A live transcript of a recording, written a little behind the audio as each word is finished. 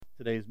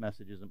today's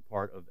message isn't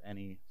part of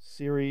any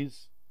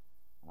series.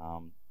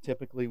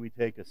 Typically, we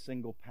take a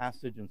single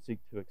passage and seek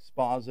to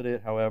exposit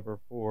it. However,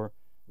 for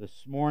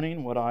this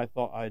morning, what I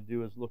thought I'd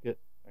do is look at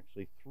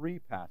actually three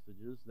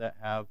passages that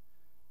have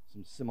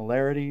some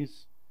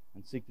similarities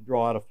and seek to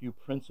draw out a few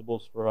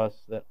principles for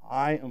us that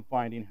I am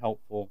finding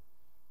helpful,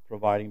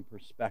 providing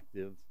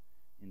perspective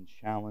in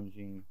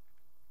challenging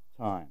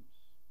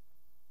times.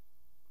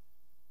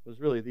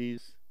 Because really,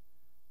 these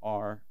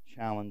are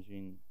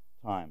challenging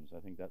times. I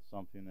think that's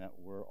something that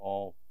we're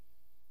all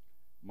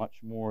much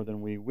more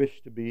than we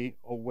wish to be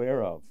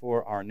aware of.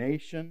 For our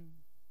nation,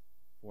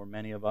 for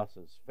many of us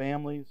as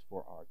families,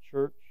 for our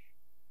church,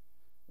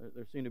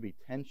 there seem to be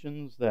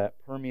tensions that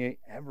permeate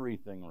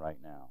everything right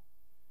now.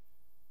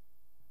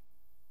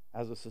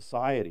 As a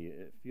society,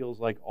 it feels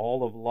like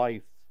all of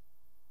life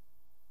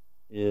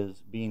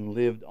is being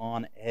lived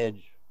on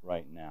edge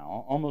right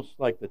now, almost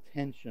like the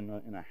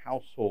tension in a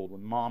household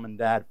when mom and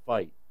dad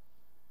fight.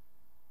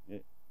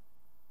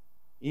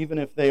 Even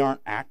if they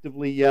aren't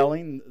actively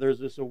yelling, there's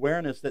this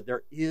awareness that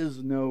there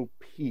is no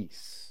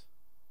peace.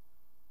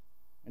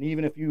 And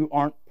even if you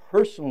aren't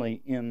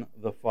personally in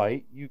the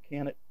fight, you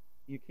can't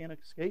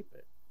escape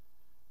it.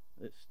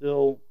 It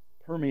still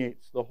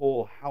permeates the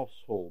whole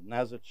household. And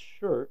as a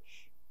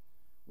church,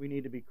 we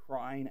need to be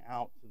crying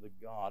out to the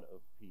God of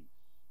peace.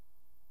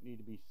 We need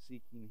to be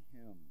seeking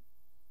Him,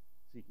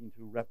 seeking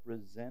to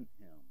represent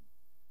Him,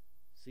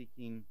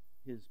 seeking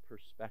His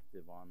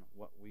perspective on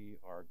what we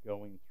are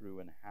going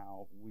through and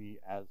how we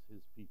as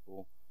His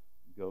people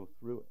go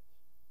through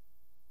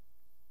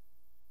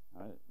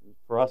it.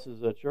 For us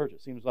as a church,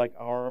 it seems like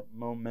our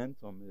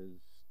momentum is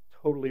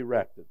totally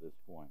wrecked at this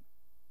point.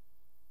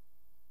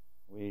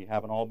 We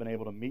haven't all been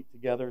able to meet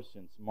together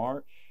since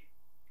March.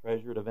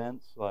 Treasured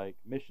events like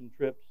mission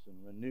trips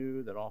and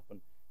Renew that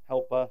often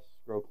help us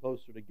grow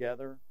closer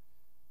together,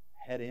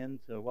 head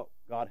into what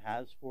God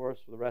has for us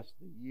for the rest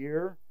of the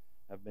year,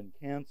 have been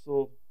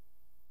canceled.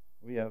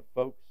 We have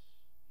folks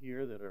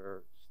here that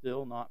are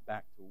still not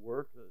back to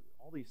work.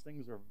 All these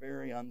things are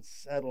very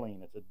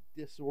unsettling. It's a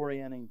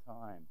disorienting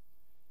time.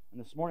 And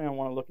this morning I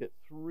want to look at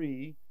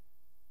three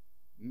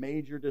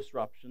major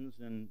disruptions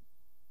in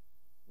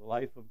the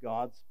life of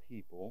God's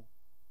people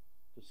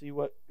to see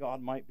what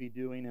God might be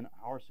doing in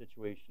our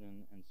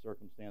situation and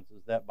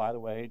circumstances that, by the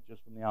way,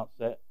 just from the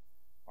outset,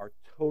 are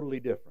totally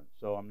different.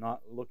 So I'm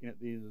not looking at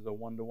these as a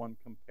one-to-one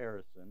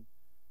comparison.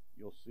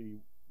 You'll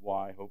see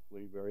why,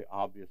 hopefully, very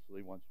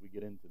obviously, once we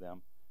get into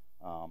them.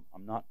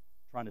 I'm not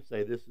trying to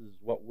say this is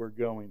what we're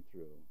going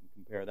through and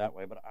compare that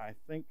way, but I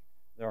think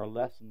there are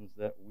lessons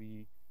that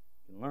we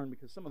can learn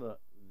because some of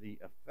the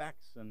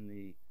effects and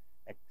the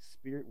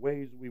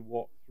ways we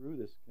walk through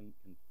this can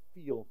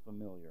feel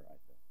familiar, I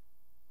think.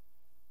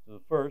 So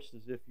the first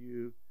is if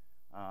you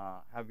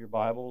have your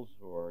Bibles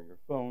or your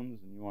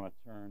phones and you want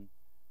to turn,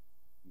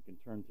 you can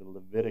turn to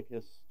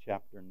Leviticus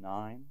chapter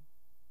 9.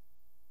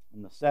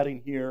 And the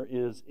setting here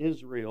is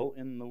Israel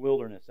in the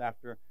wilderness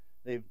after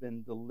they've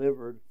been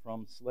delivered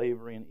from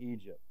slavery in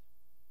Egypt.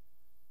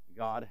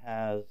 God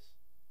has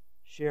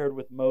shared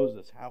with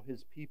Moses how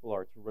his people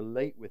are to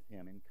relate with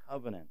him in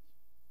covenant.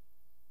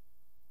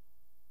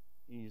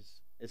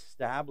 He's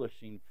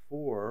establishing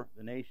for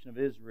the nation of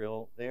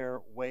Israel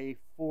their way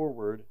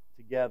forward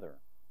together.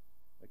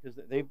 Because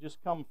they've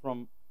just come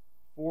from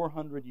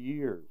 400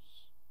 years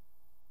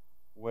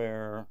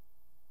where,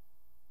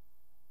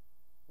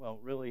 well,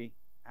 really,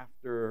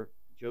 after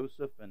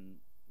Joseph, and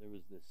there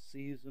was this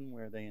season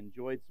where they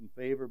enjoyed some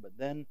favor, but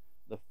then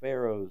the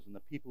pharaohs and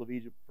the people of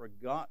Egypt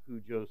forgot who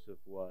Joseph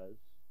was.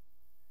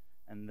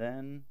 And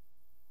then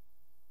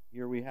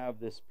here we have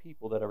this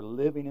people that are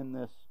living in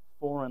this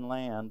foreign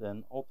land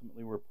and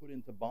ultimately were put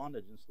into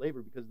bondage and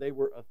slavery because they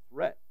were a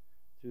threat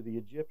to the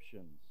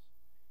Egyptians.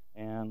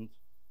 And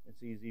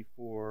it's easy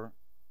for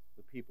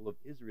the people of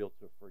Israel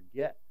to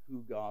forget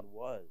who God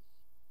was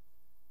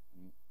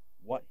and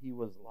what He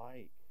was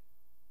like.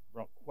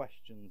 Brought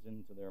questions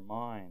into their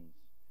minds.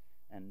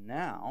 And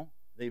now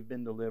they've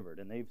been delivered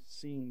and they've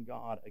seen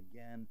God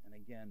again and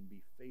again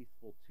be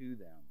faithful to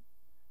them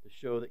to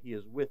show that He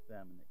is with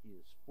them and that He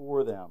is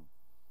for them.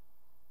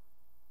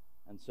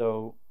 And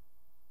so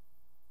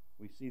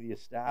we see the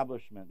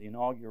establishment, the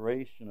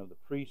inauguration of the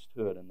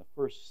priesthood and the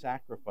first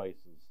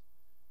sacrifices.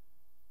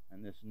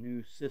 And this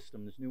new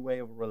system, this new way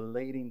of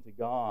relating to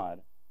God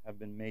have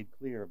been made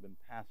clear, have been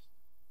passed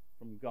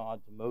from God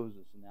to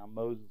Moses, and now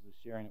Moses is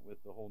sharing it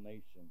with the whole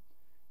nation.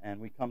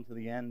 And we come to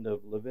the end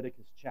of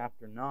Leviticus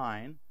chapter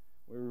 9,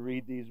 where we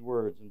read these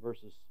words in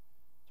verses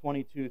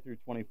 22 through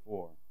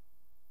 24.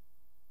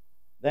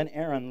 Then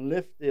Aaron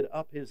lifted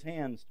up his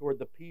hands toward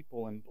the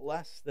people and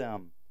blessed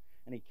them.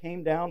 And he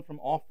came down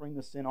from offering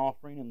the sin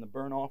offering and the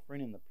burnt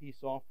offering and the peace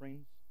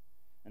offerings.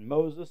 And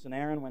Moses and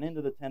Aaron went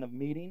into the tent of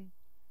meeting.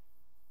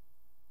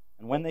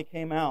 And when they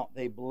came out,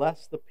 they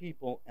blessed the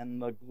people,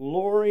 and the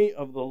glory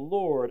of the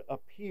Lord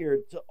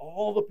appeared to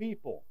all the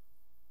people.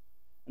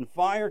 And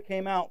fire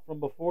came out from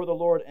before the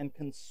Lord and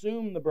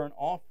consumed the burnt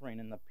offering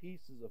and the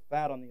pieces of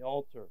fat on the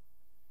altar.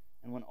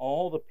 And when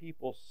all the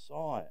people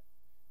saw it,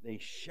 they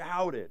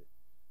shouted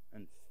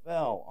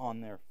fell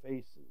on their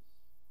faces.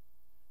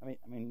 I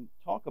mean,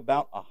 talk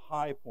about a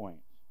high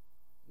point.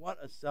 What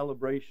a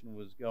celebration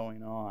was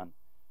going on.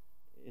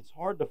 It's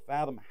hard to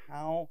fathom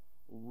how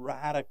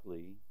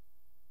radically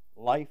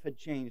life had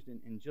changed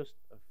in just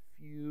a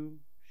few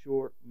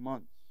short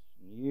months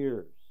and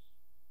years.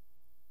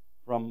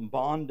 From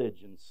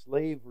bondage and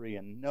slavery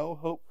and no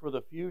hope for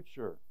the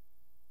future,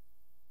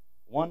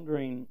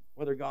 wondering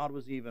whether God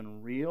was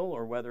even real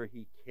or whether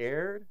He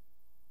cared,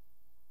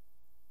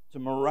 to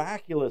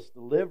miraculous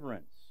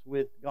deliverance,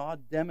 with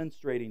God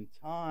demonstrating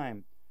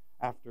time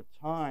after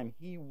time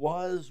He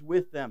was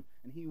with them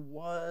and He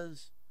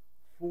was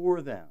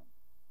for them.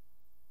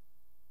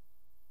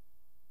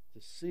 To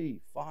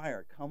see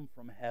fire come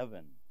from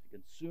heaven to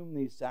consume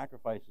these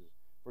sacrifices,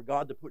 for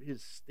God to put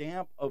His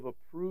stamp of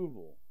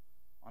approval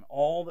on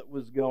all that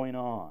was going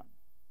on.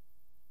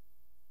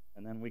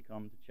 And then we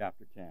come to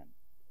chapter 10.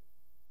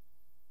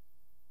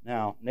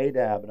 Now,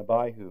 Nadab and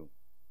Abihu,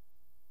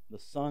 the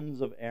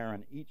sons of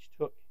Aaron, each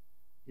took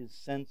his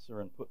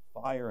censer and put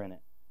fire in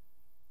it,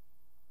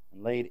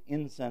 and laid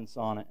incense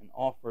on it, and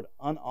offered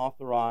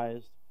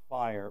unauthorized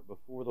fire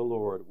before the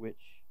Lord,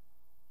 which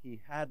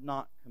He had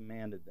not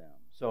commanded them.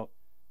 So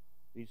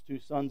these two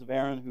sons of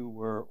Aaron who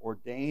were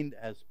ordained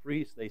as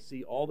priests, they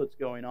see all that's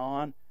going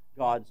on,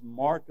 God's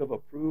mark of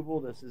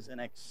approval. This is an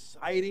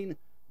exciting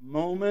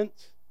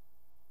moment.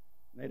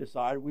 And they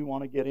decide, we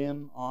want to get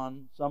in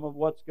on some of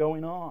what's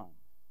going on.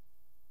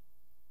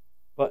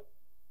 But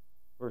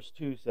verse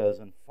 2 says,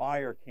 and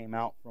fire came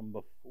out from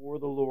before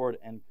the Lord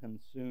and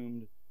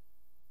consumed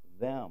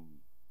them,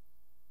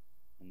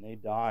 and they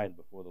died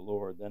before the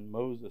Lord. Then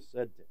Moses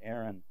said to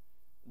Aaron,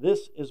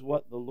 this is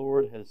what the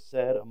Lord has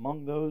said,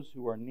 among those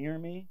who are near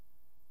me,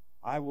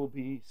 I will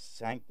be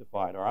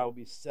sanctified, or I will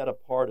be set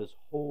apart as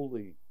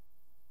holy.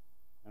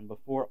 And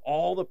before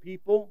all the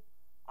people,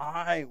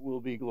 I will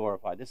be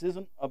glorified. This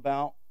isn't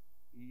about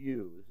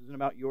you. This isn't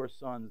about your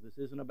sons. This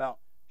isn't about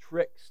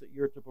tricks that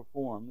you're to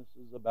perform.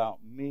 This is about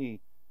me.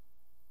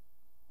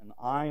 And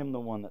I am the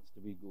one that's to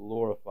be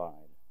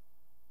glorified.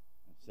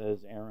 It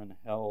says Aaron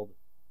held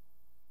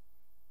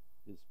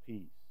his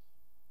peace.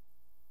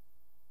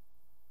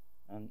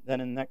 And then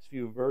in the next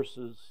few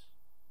verses,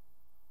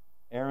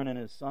 Aaron and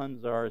his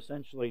sons are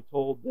essentially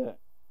told that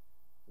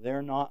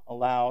they're not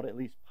allowed, at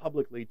least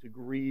publicly, to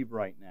grieve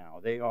right now.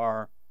 They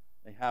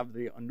have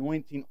the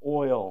anointing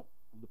oil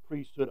of the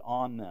priesthood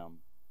on them.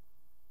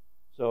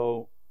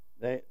 So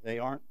they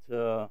aren't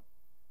to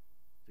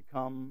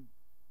come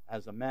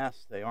as a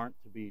mess. They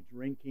aren't to be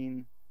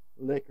drinking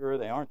liquor.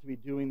 They aren't to be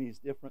doing these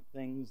different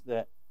things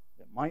that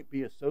might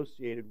be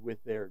associated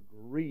with their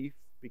grief,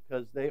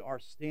 because they are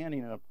standing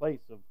in a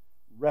place of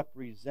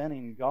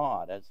representing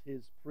God as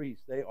His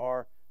priest. They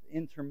are the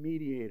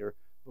intermediator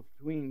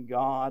between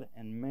God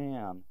and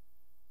man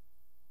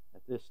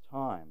at this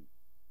time.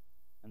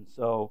 And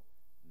so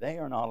they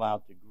are not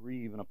allowed to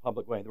grieve in a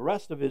public way. The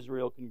rest of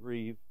Israel can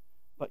grieve,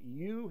 but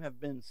you have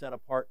been set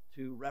apart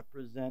to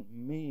represent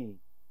me.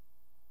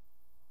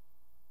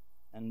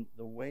 And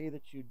the way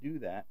that you do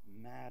that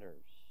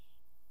matters.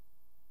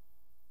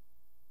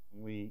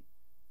 We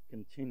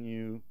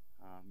continue,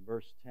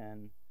 verse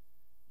 10.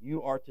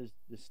 You are to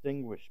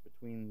distinguish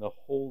between the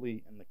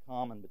holy and the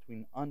common,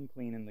 between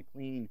unclean and the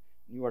clean.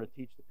 And you are to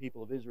teach the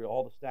people of Israel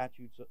all the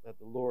statutes that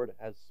the Lord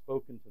has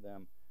spoken to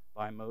them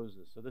by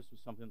Moses. So this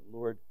was something that the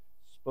Lord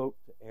spoke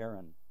to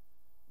Aaron.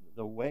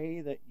 The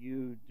way that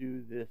you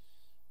do this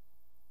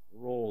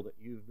role that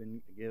you've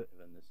been given,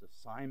 this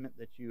assignment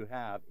that you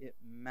have, it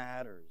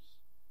matters.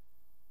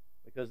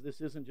 Because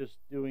this isn't just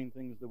doing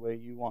things the way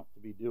you want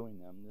to be doing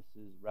them. This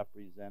is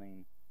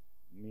representing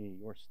me.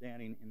 You're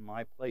standing in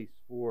my place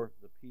for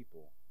the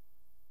people.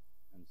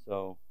 And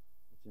so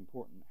it's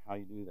important how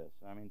you do this.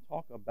 I mean,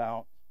 talk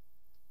about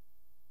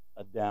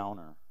a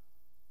downer,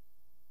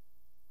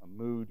 a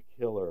mood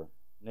killer.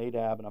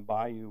 Nadab and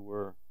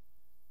Abihu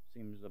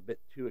seems a bit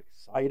too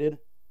excited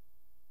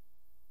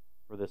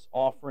for this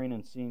offering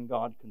and seeing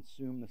God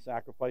consume the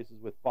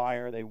sacrifices with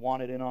fire. They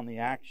wanted in on the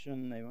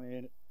action.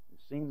 It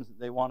seems that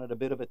they wanted a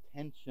bit of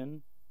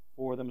attention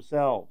for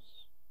themselves.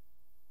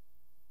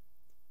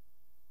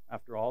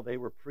 After all, they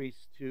were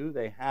priests too.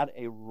 They had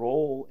a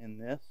role in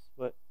this,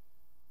 but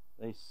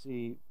they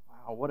see,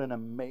 wow, what an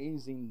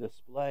amazing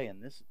display.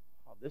 And this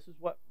is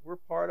what we're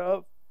part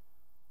of.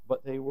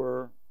 But they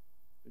were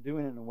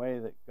doing it in a way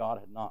that God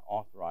had not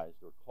authorized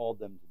or called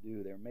them to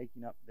do. They're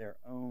making up their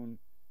own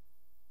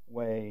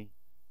way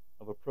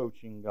of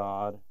approaching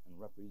God and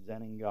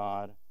representing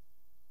God.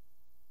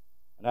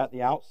 And at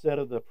the outset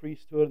of the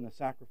priesthood and the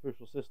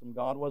sacrificial system,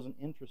 God wasn't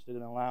interested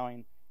in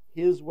allowing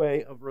His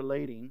way of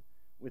relating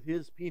with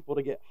His people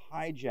to get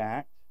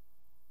hijacked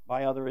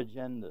by other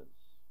agendas.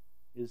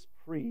 His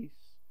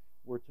priests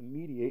were to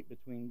mediate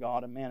between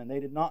God and man, and they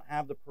did not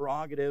have the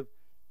prerogative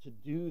to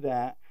do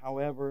that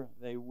however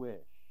they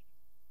wished.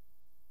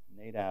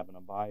 Nadab and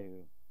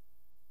Abihu,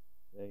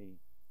 they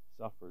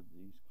suffered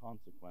these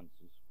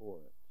consequences for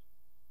it.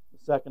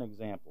 The second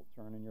example,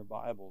 turn in your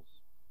Bibles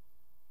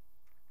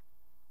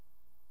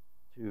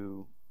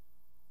to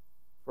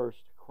 1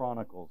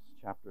 Chronicles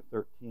chapter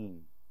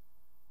 13.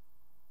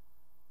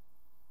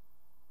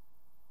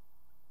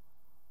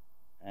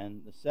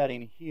 And the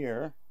setting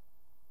here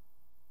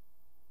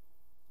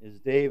is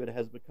David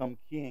has become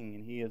king,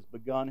 and he has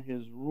begun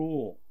his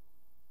rule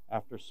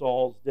after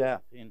Saul's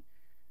death. And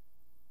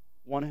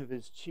one of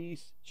his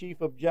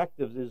chief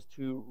objectives is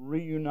to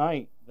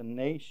reunite the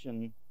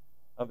nation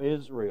of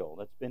Israel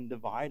that's been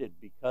divided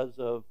because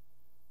of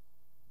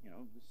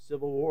the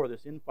civil war,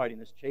 this infighting,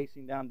 this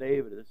chasing down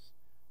David, this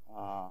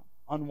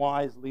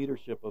unwise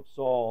leadership of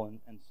Saul.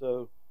 And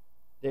so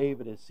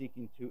David is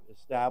seeking to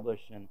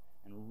establish and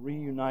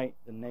reunite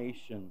the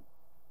nation.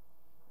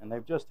 And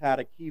they've just had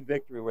a key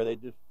victory where they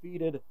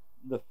defeated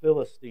the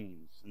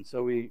Philistines. And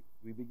so we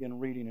begin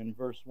reading in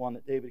verse 1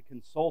 that David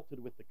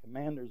consulted with the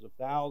commanders of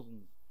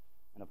thousands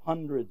and of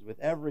hundreds, with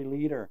every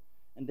leader.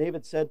 And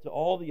David said to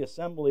all the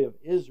assembly of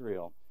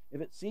Israel,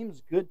 "If it seems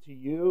good to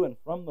you and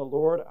from the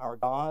Lord our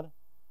God,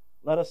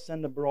 let us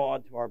send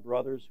abroad to our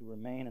brothers who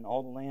remain in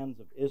all the lands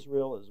of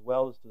Israel, as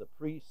well as to the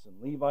priests and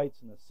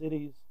Levites in the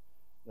cities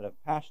that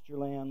have pasture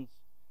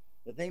lands,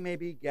 that they may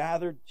be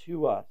gathered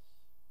to us.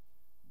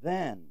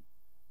 Then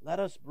let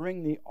us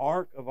bring the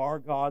ark of our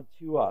God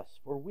to us,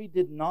 for we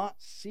did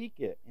not seek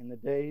it in the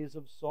days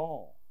of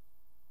Saul."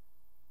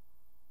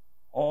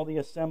 All the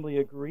assembly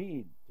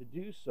agreed to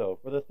do so,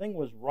 for the thing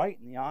was right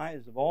in the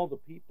eyes of all the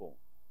people.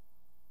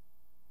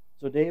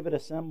 So David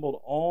assembled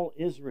all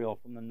Israel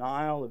from the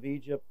Nile of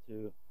Egypt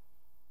to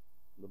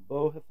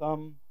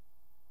Lebohitham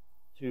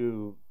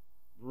to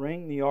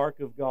bring the ark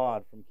of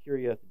God from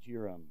Kiriath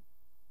Jearim.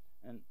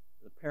 And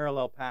the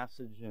parallel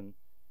passage in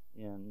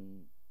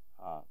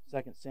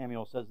 2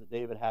 Samuel says that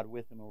David had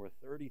with him over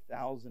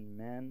 30,000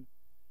 men.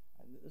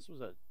 This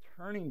was a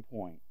turning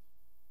point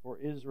for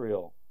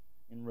Israel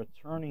in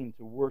returning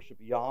to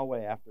worship Yahweh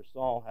after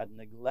Saul had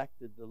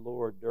neglected the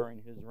Lord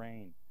during his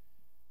reign.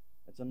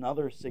 It's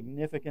another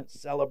significant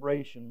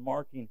celebration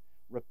marking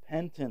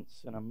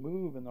repentance and a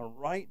move in the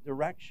right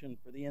direction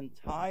for the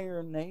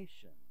entire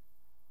nation.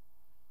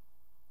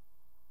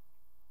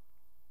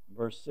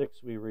 Verse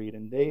 6 we read,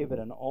 "And David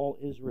and all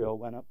Israel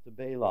went up to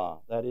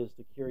Baalah, that is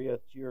to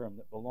Kiriath Jearim,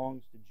 that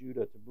belongs to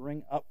Judah, to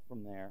bring up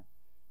from there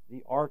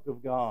the ark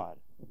of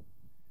God,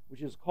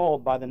 which is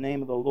called by the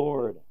name of the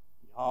Lord,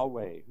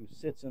 Yahweh, who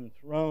sits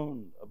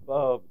enthroned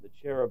above the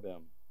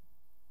cherubim.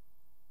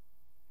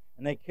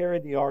 And they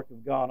carried the ark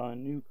of God on a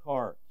new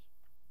cart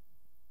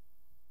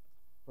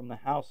from the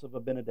house of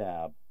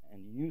Abinadab,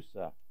 and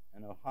Uzzah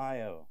and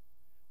Ahio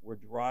were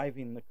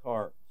driving the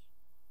cart.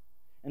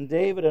 And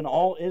David and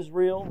all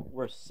Israel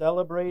were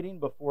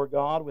celebrating before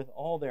God with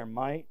all their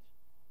might,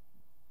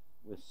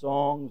 with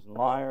songs and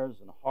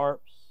lyres and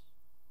harps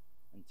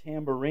and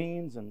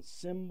tambourines and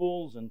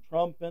cymbals and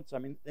trumpets." I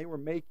mean, they were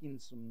making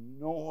some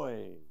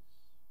noise.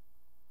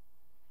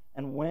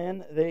 "And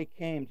when they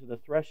came to the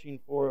threshing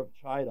floor of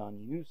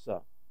Chidon,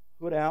 Uzzah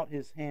put out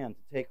his hand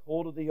to take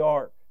hold of the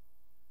ark,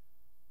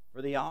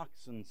 for the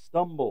oxen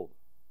stumbled.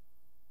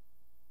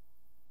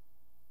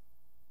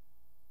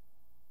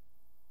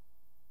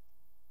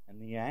 And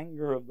the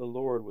anger of the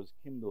Lord was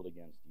kindled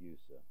against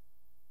Uzzah.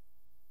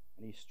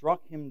 And he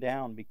struck him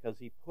down because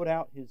he put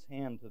out his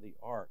hand to the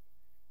ark,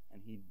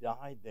 and he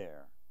died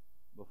there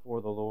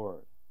before the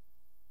Lord."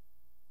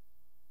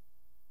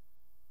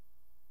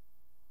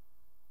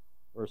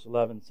 Verse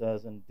 11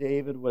 says, "And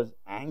David was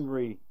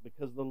angry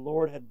because the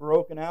Lord had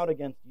broken out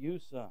against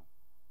Uzzah.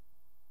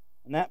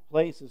 And that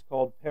place is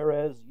called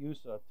Perez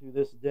Uzzah to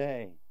this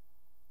day.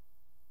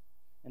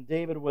 And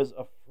David was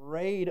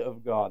afraid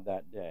of God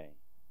that day.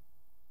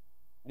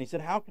 And he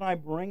said, 'How can I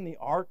bring the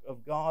ark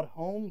of God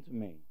home to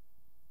me?'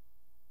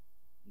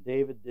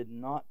 David did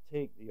not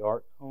take the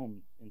ark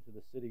home into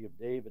the city of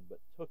David, but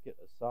took it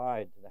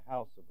aside to the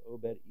house of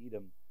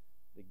Obed-Edom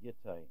the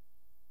Gittite.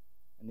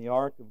 And the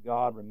ark of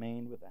God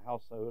remained with the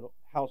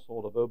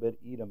household of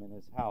Obed-Edom in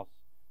his house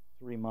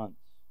 3 months.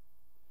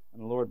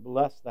 And the Lord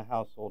blessed the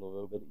household of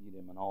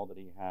Obed-Edom and all that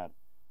he had."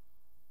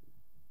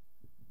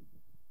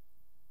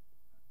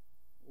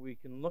 We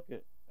can look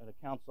at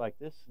accounts like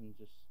this and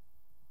just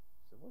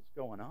say, what's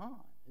going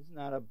on? Isn't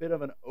that a bit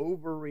of an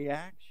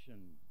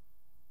overreaction?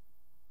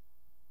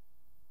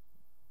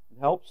 It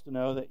helps to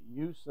know that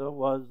Uzzah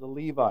was a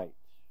Levite.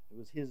 It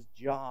was his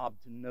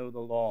job to know the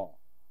law.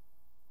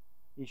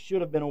 He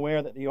should have been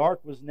aware that the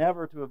ark was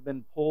never to have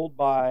been pulled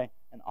by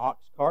an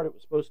ox cart. It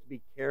was supposed to be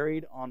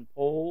carried on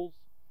poles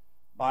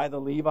by the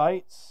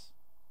Levites.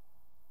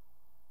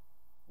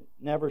 It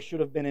never should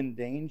have been in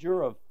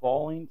danger of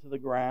falling to the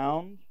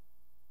ground.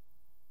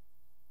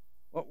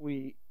 What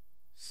we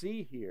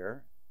see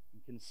here,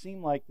 it can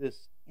seem like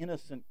this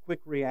innocent,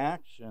 quick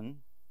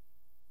reaction.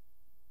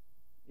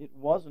 It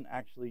wasn't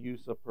actually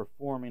Uzzah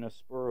performing a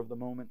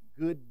spur-of-the-moment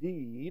good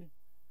deed,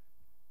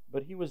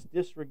 but he was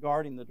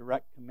disregarding the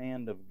direct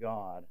command of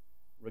God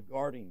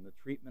regarding the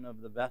treatment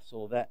of the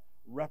vessel that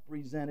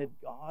represented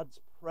God's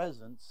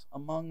presence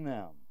among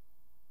them.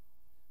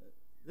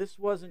 This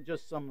wasn't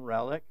just some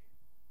relic,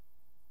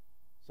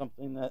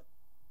 something that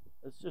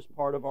is just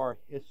part of our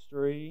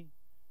history.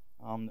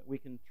 that we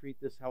can treat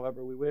this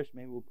however we wish.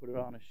 Maybe we'll put it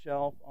on a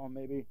shelf. Oh,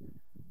 maybe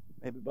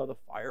by the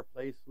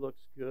fireplace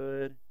looks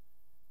good.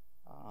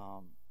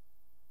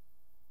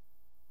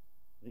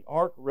 The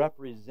ark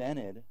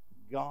represented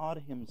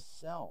God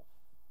himself.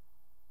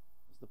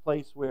 It's the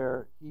place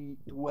where he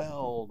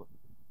dwelled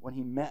when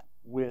he met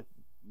with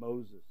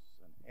Moses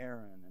and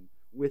Aaron and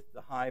with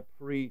the high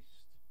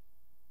priest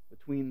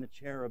between the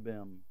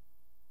cherubim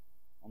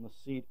on the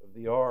seat of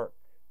the ark.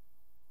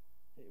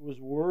 It was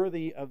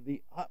worthy of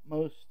the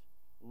utmost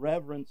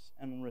reverence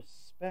and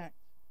respect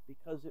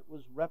because it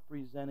was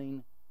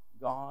representing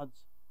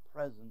God's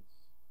presence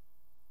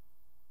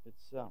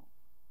itself.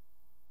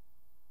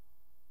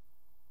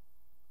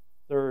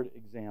 Third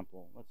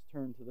example, let's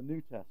turn to the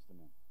New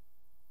Testament.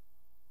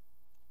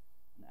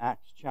 In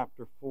Acts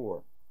chapter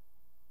 4.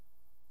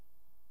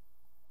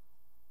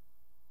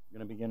 I'm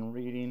going to begin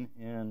reading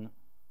in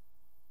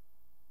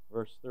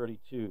verse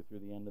 32 through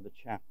the end of the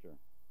chapter.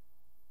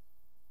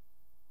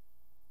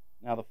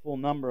 Now the full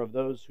number of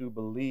those who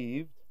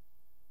believed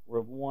were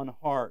of one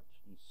heart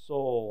and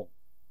soul.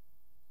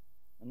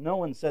 And no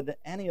one said that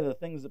any of the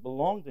things that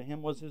belonged to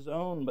him was his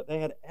own, but they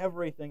had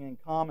everything in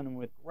common, and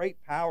with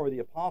great power the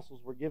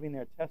apostles were giving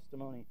their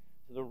testimony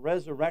to the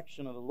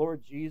resurrection of the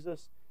Lord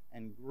Jesus,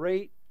 and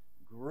great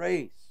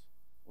grace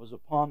was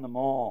upon them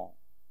all.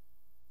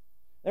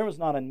 There was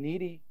not a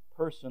needy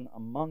person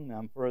among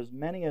them, for as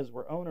many as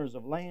were owners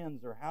of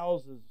lands or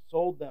houses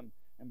sold them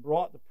and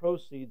brought the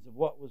proceeds of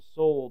what was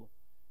sold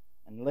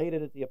and laid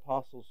it at the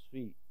apostles'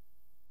 feet.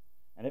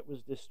 And it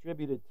was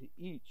distributed to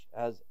each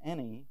as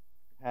any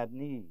had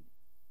need.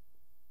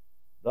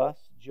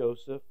 Thus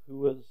Joseph, who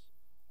was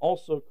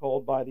also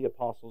called by the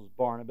apostles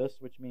Barnabas,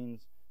 which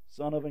means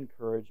son of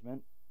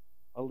encouragement,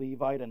 a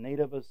Levite, a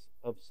native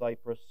of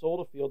Cyprus, sold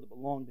a field that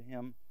belonged to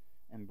him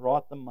and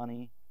brought the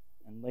money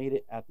and laid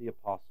it at the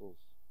apostles'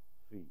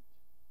 feet.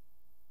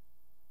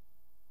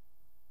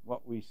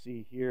 What we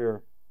see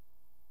here,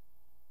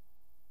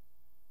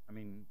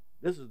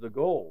 this is the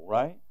goal,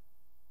 right?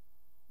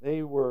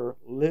 They were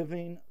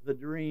living the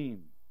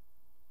dream.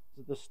 It's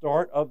at the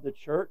start of the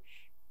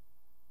church.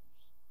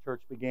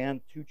 Church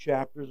began 2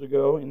 chapters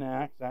ago in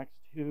Acts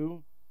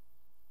 2,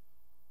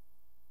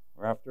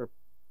 where after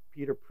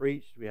Peter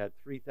preached, we had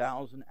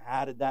 3,000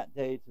 added that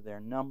day to their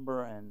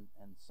number, and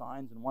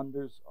signs and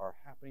wonders are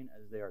happening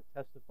as they are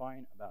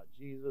testifying about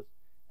Jesus,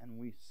 and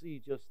we see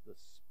just the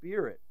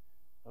spirit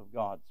of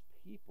God's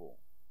people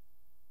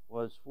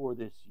was for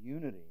this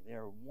unity. They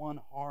are one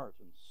heart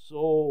and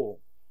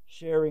soul,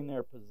 sharing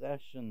their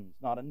possessions,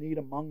 not a need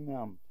among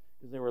them,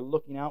 because they were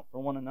looking out for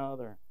one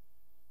another.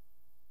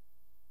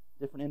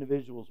 Different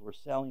individuals were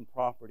selling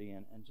property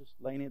and just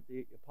laying it at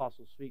the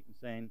apostles' feet and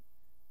saying,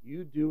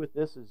 you do with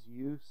this as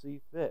you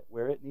see fit.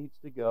 Where it needs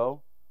to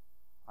go,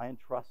 I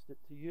entrust it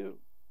to you.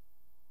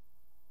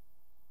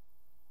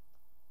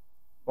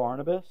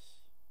 Barnabas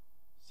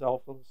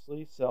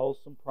selflessly sells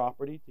some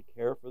property to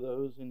care for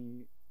those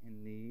in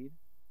need.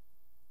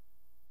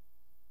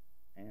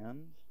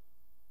 And,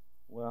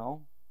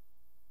 well,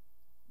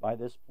 by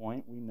this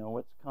point, we know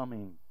what's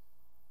coming.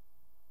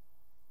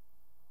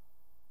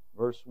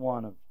 Verse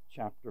 1 of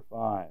chapter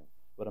 5.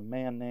 But a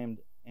man named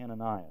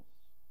Ananias,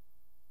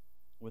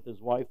 with his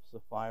wife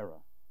Sapphira,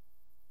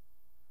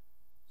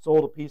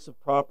 sold a piece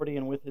of property,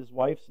 and with his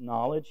wife's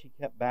knowledge he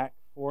kept back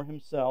for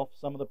himself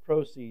some of the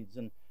proceeds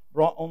and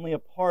brought only a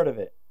part of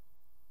it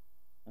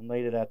and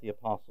laid it at the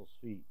apostles'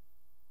 feet.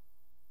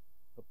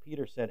 But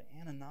Peter said,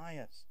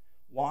 Ananias,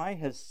 why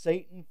has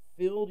Satan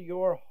filled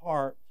your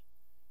heart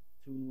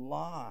to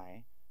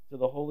lie to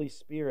the Holy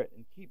Spirit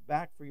and keep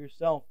back for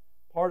yourself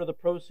part of the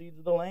proceeds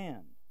of the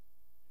land?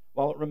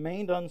 While it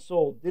remained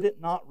unsold, did it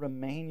not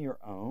remain your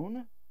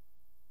own?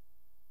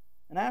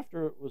 And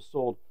after it was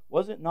sold,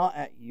 was it not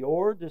at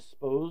your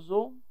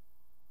disposal?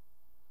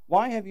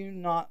 Why have you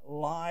not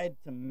lied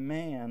to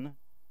man,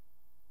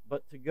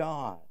 but to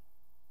God?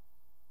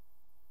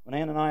 When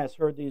Ananias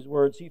heard these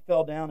words, he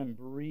fell down and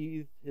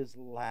breathed his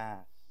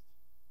last.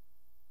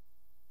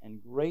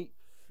 And great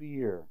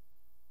fear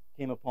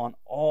came upon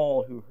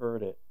all who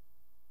heard it.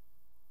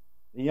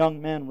 The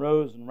young men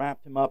rose and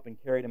wrapped him up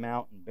and carried him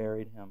out and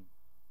buried him.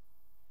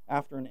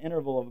 After an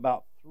interval of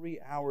about 3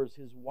 hours,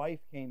 his wife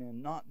came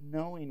in, not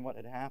knowing what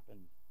had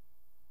happened.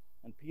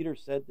 And Peter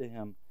said to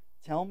him,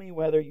 tell me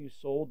whether you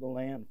sold the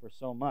land for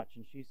so much.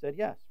 And she said,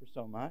 yes, for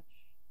so much.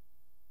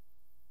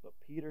 But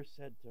Peter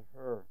said to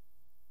her,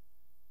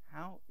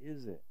 how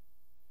is it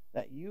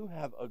that you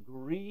have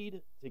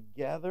agreed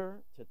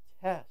together to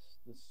test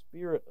the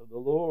Spirit of the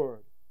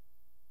Lord?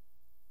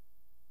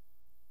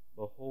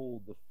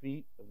 Behold, the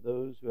feet of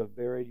those who have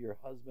buried your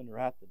husband are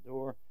at the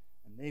door,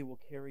 and they will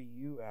carry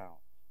you out.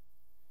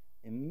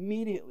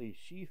 Immediately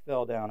she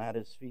fell down at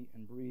his feet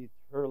and breathed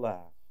her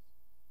last.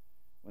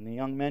 When the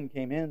young men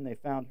came in, they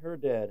found her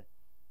dead,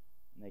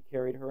 and they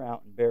carried her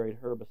out and buried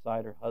her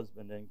beside her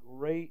husband. And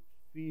great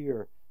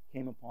fear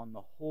came upon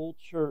the whole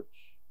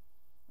church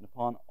and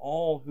upon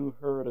all who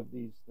heard of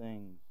these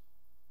things.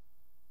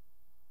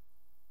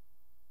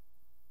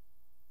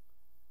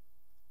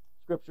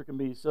 Scripture can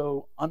be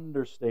so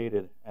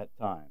understated at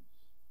times.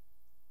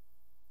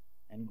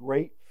 And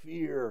great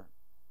fear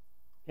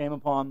came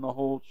upon the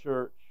whole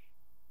church.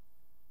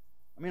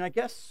 I mean, I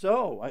guess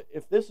so.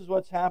 If this is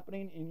what's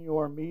happening in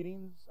your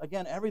meetings,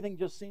 again, everything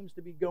just seems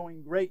to be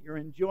going great. You're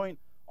enjoying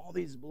all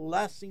these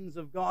blessings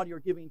of God. You're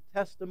giving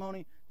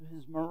testimony to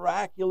His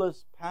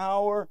miraculous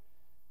power.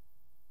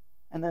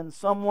 And then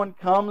someone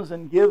comes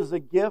and gives the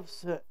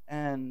gifts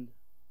and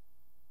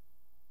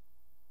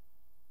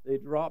they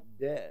drop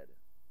dead.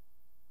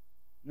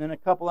 And then a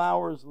couple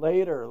hours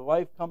later, the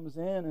wife comes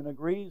in and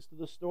agrees to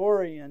the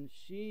story and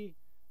she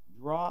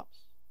drops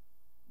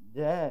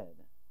dead.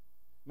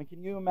 I mean,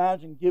 can you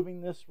imagine giving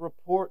this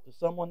report to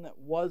someone that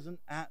wasn't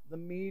at the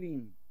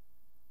meeting?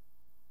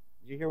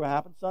 Did you hear what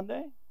happened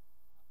Sunday?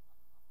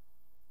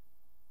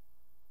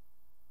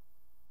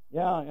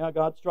 Yeah,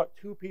 God struck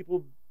two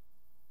people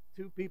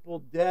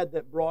dead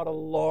that brought a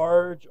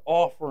large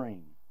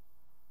offering.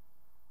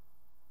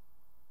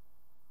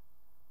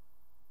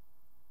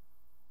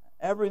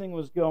 Everything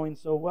was going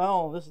so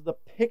well. This is the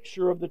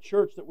picture of the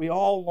church that we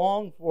all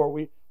long for.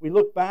 We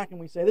look back and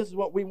we say, this is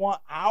what we want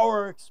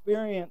our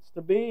experience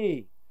to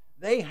be.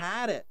 They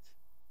had it.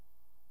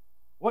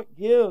 What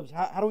gives?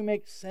 How do we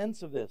make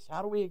sense of this?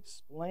 How do we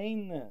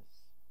explain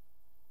this?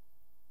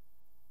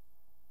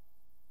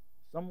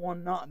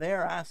 Someone not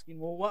there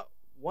asking, well,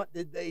 what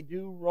did they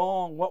do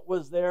wrong? What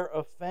was their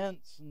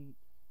offense?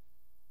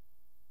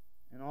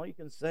 And all you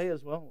can say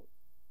is, well,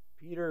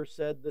 Peter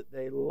said that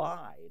they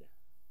lied.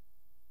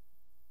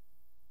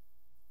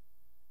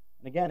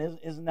 And again,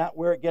 isn't that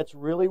where it gets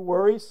really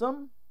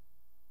worrisome?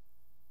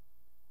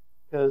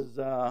 Because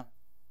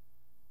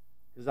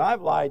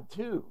I've lied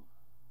too.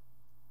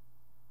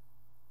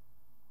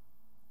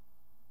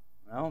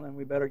 Well, then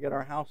we better get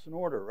our house in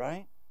order,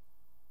 right?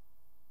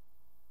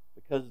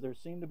 Because there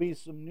seem to be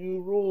some new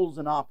rules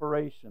in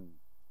operation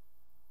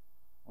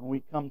when we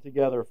come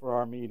together for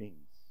our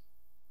meetings.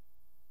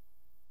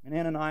 And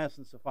Ananias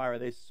and Sapphira,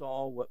 they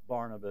saw what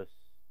Barnabas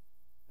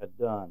had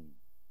done.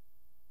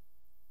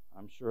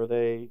 I'm sure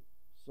they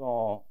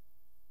saw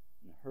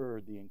and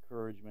heard the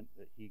encouragement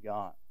that he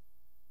got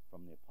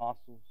from the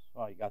apostles.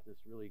 Oh, he got this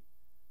really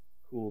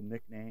cool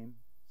nickname,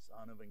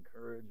 Son of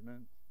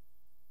Encouragement.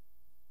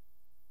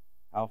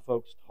 How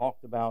folks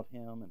talked about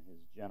him and his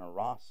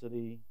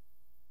generosity.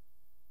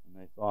 And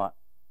they thought,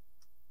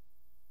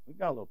 we've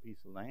got a little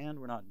piece of land.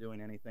 We're not doing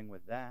anything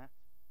with that.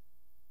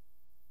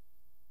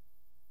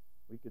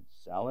 We could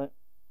sell it.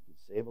 We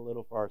could save a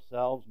little for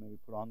ourselves. Maybe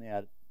put on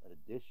that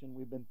addition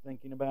we've been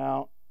thinking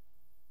about.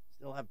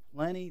 Still have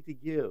plenty to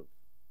give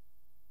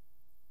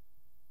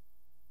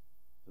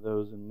to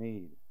those in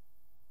need.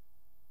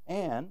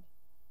 And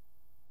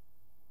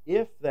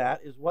if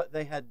that is what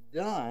they had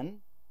done,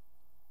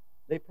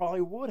 they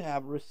probably would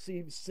have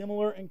received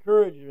similar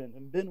encouragement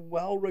and been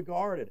well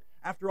regarded.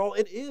 After all,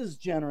 it is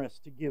generous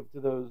to give to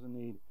those in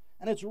need.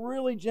 And it's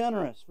really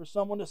generous for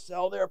someone to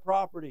sell their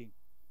property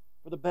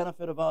for the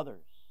benefit of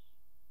others.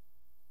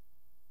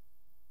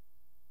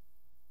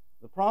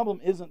 The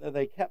problem isn't that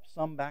they kept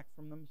some back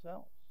from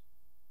themselves.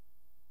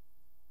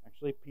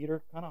 Actually,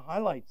 Peter kind of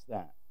highlights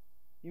that.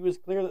 He was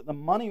clear that the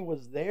money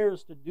was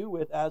theirs to do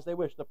with as they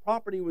wished. The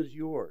property was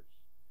yours.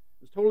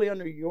 It was totally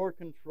under your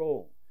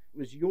control. It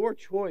was your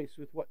choice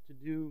with what to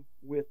do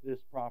with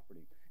this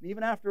property. And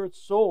even after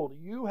it's sold,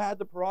 you had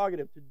the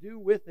prerogative to do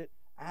with it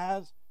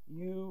as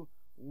you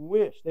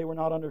wish. They were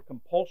not under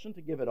compulsion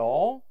to give it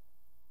all,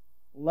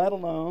 let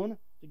alone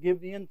to give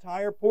the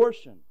entire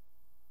portion.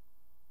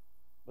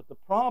 But the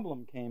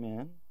problem came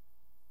in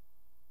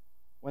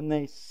when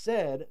they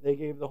said they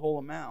gave the whole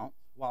amount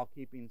while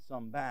keeping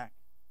some back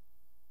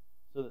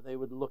so that they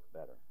would look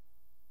better.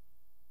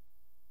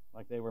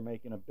 Like they were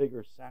making a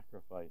bigger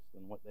sacrifice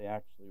than what they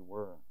actually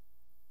were.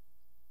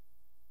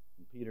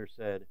 And Peter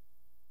said,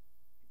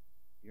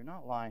 you're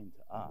not lying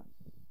to us.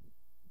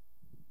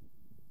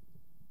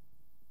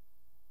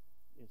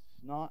 It's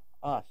not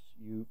us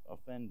you've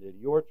offended.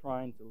 You're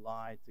trying to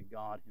lie to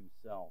God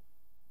Himself.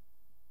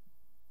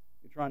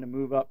 You're trying to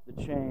move up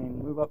the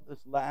chain, move up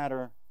this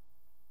ladder,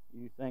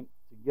 you think,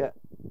 to get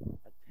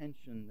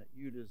attention that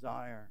you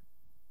desire.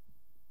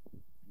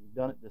 You've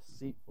done it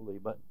deceitfully,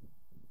 but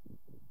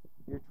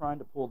you're trying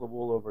to pull the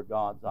wool over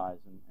God's eyes,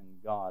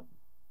 and God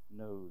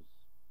knows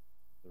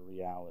the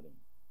reality.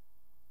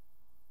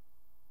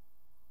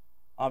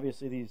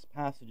 Obviously, these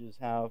passages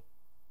have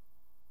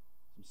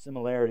some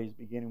similarities,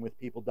 beginning with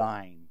people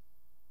dying,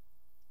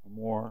 or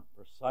more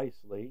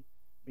precisely,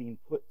 being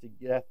put to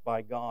death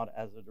by God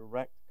as a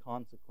direct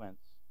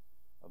consequence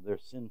of their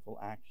sinful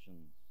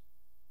actions.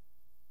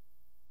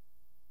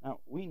 Now,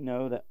 we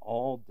know that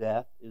all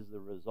death is the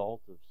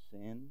result of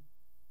sin.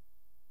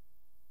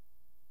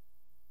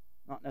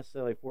 Not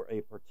necessarily for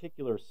a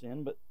particular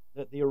sin, but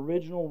that the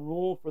original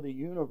rule for the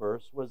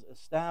universe was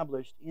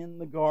established in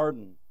the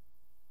garden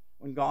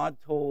when God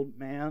told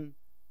man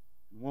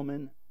and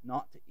woman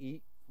not to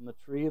eat from the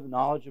tree of the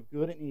knowledge of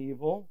good and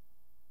evil,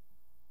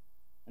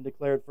 and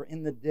declared, for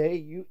in the day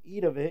you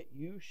eat of it,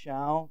 you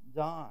shall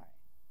die.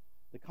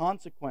 The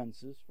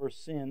consequences for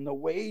sin, the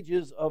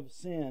wages of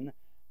sin,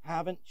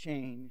 haven't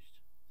changed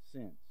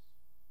since.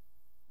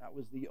 That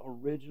was the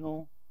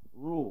original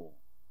rule,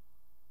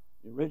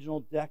 the original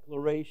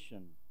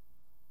declaration,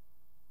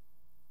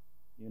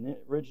 the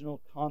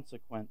original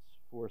consequence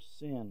for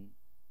sin.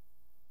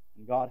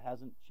 And God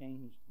hasn't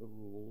changed the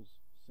rules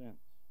since.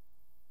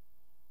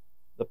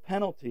 The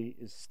penalty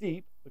is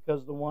steep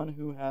because the one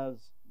who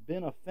has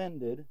been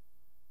offended,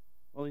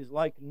 well, he's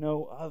like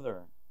no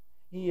other.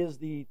 He is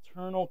the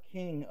eternal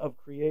King of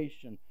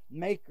creation,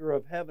 maker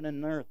of heaven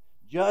and earth,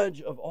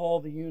 judge of all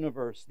the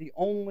universe, the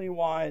only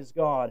wise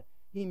God.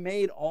 He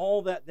made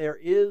all that there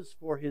is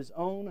for His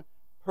own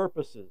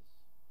purposes.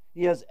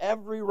 He has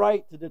every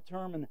right to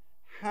determine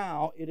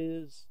how it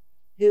is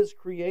His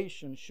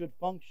creation should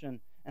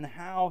function and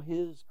how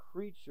His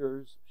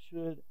creatures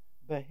should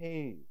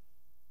behave.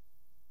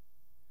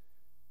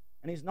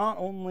 And He's not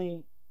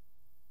only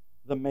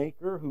the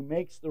maker who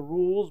makes the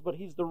rules, but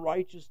He's the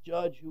righteous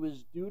judge who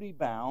is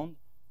duty-bound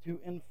to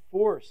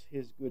enforce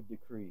His good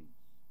decrees.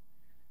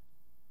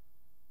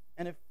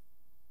 And if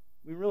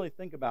we really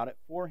think about it,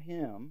 for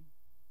Him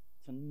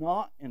to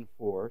not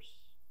enforce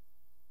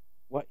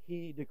what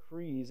He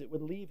decrees, it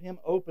would leave Him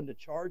open to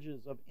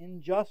charges of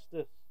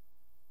injustice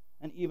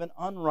and even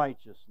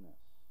unrighteousness.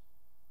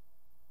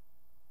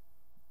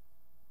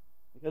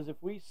 Because if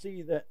we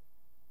see that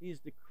He's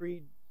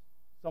decreed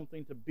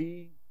something to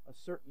be a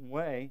certain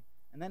way,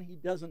 and then He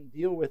doesn't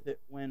deal with it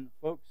when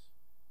folks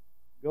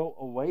go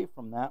away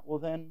from that, well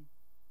then,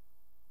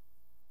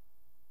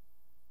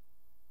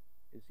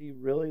 is He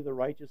really the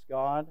righteous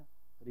God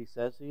that He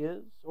says He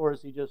is? Or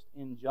is He just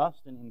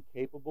unjust and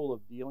incapable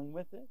of dealing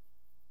with it?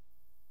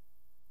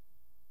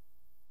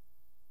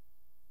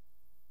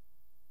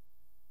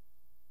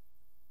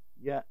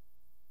 Yet,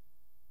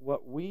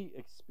 what we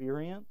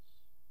experience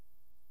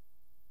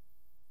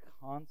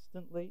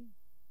constantly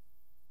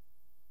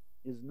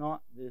is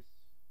not this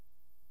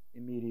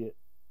immediate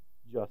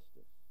justice.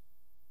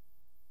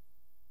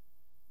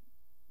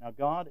 Now,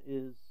 God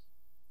is,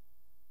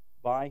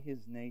 by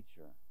His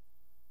nature,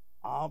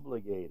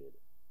 obligated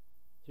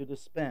to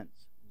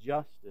dispense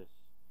justice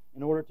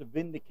in order to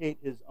vindicate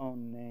His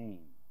own name,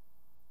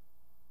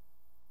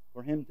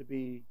 for Him to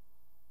be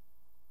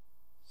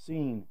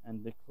seen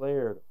and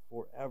declared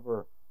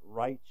forever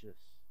righteous.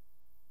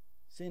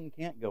 Sin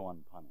can't go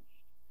unpunished.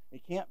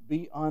 It can't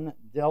be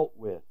undealt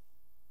with.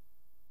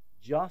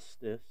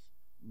 Justice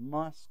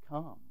must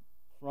come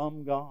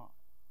from God.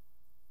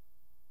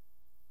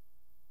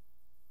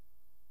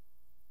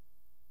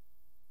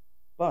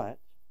 But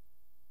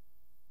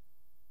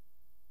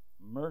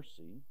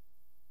mercy,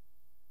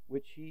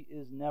 which He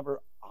is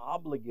never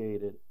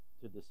obligated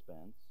to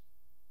dispense,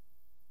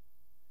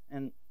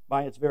 and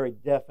by its very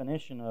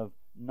definition of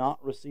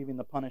not receiving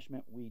the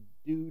punishment we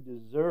do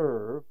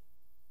deserve,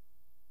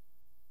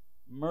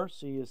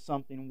 mercy is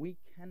something we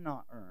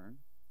cannot earn,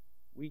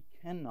 we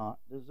cannot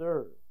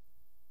deserve.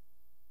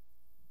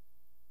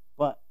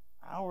 But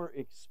our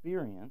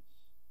experience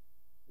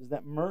is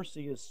that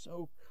mercy is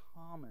so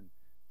common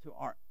to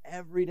our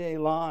everyday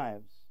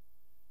lives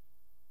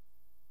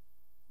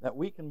that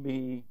we can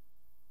be,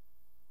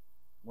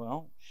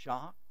 well,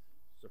 shocked,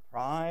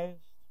 surprised,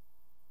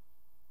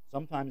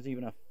 sometimes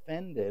even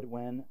offended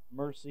when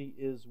mercy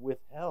is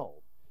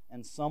withheld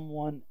and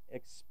someone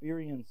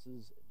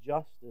experiences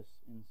justice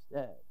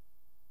instead.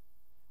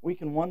 We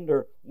can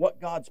wonder what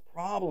God's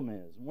problem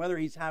is and whether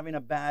He's having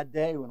a bad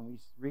day when we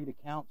read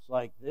accounts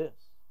like this,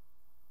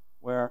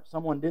 where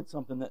someone did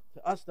something that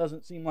to us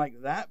doesn't seem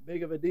like that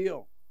big of a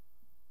deal,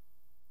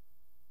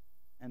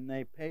 and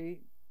they pay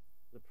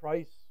the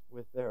price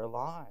with their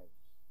lives.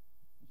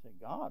 You say,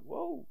 God,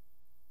 whoa,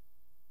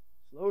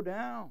 slow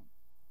down.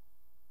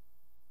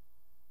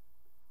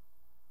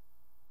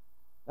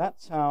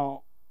 That's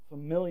how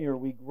familiar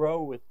we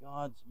grow with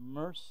God's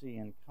mercy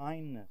and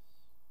kindness,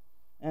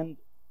 and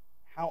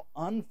how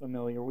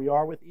unfamiliar we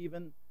are with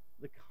even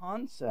the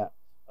concept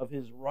of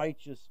His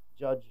righteous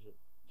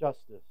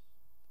justice.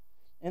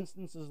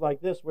 Instances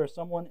like this, where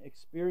someone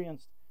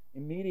experienced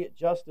immediate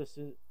justice,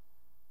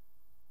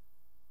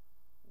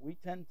 we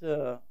tend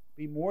to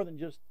be more than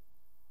just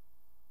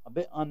a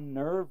bit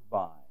unnerved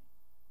by.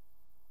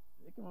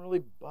 It can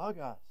really bug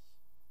us.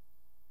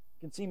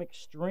 It can seem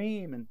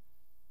extreme,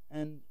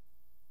 and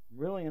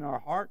really in our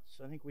hearts,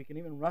 I think we can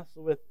even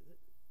wrestle with, it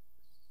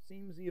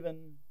seems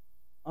even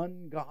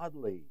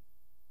ungodly,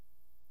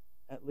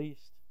 at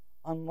least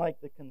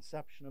unlike the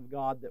conception of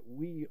God that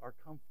we are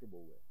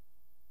comfortable with.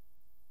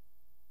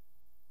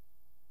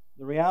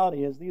 The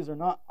reality is these are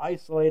not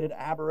isolated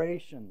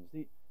aberrations.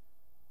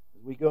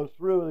 As we go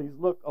through, these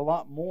look a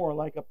lot more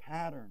like a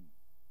pattern,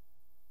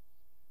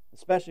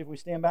 especially if we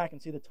stand back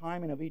and see the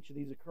timing of each of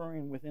these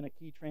occurring within a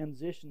key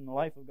transition in the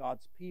life of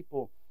God's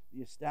people,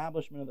 the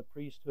establishment of the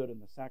priesthood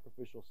and the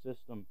sacrificial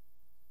system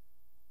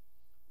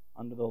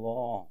under the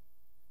law,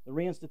 the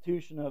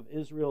reinstitution of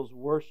Israel's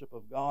worship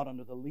of God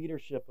under the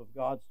leadership of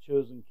God's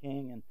chosen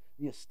king, and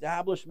the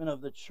establishment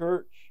of the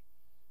church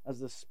as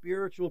the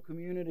spiritual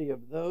community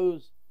of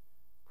those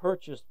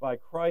purchased by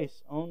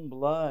Christ's own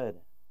blood.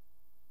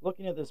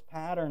 Looking at this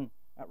pattern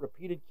at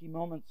repeated key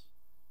moments,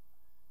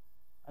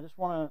 I just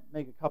want to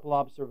make a couple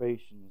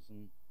observations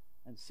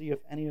and see if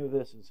any of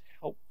this is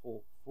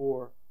helpful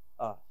for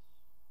us.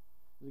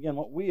 Again,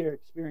 what we are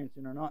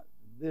experiencing are not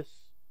this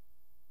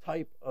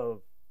type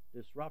of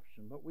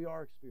disruption, but we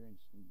are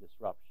experiencing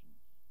disruptions.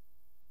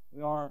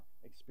 We are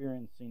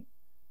experiencing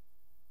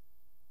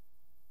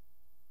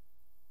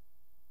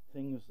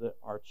things that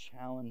are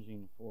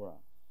challenging for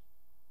us.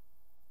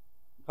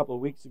 A couple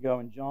of weeks ago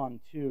in John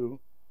 2,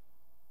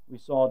 we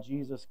saw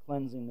Jesus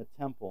cleansing the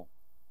temple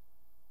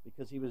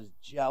because he was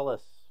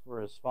jealous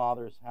for his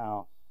Father's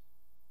house.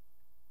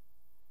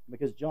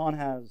 Because John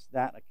has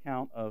that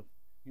account of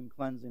him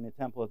cleansing the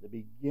temple at the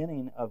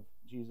beginning of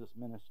Jesus'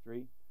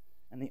 ministry,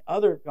 and the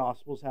other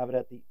Gospels have it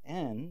at the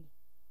end.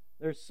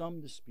 There's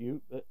some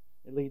dispute, but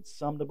it leads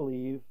some to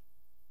believe,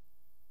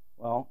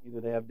 well, either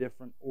they have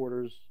different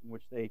orders in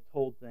which they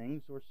told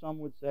things, or some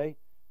would say,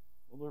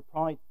 well, there are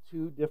probably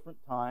two different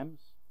times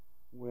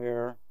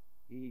where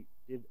he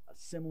did a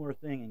similar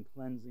thing in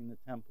cleansing the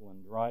temple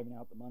and driving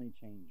out the money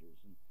changers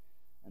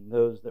and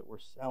those that were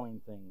selling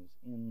things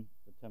in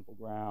the temple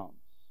grounds.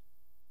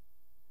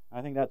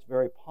 I think that's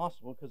very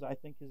possible because I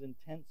think his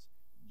intense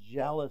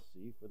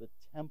jealousy for the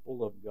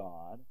temple of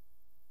God,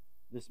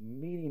 this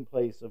meeting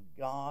place of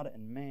God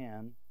and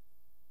man,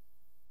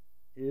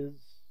 is,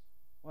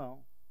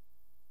 well,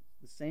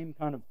 the same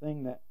kind of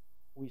thing that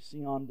we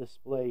see on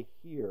display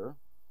here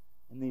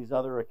in these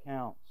other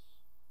accounts.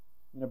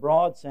 In a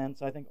broad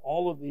sense, I think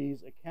all of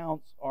these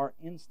accounts are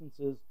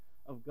instances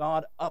of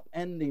God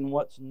upending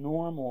what's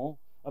normal,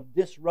 of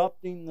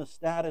disrupting the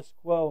status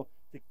quo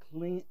to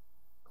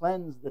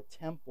cleanse the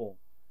temple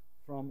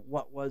from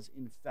what was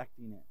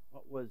infecting it,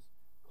 what was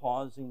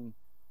causing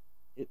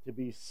it to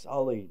be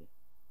sullied.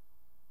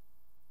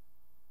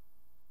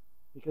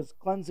 Because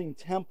cleansing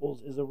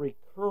temples is a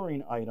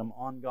recurring item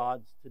on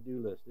God's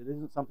to-do list. It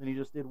isn't something he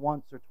just did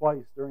once or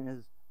twice during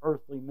his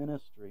earthly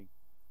ministry.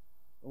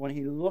 But when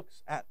he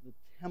looks at the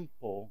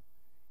temple,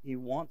 he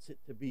wants it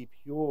to be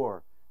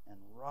pure and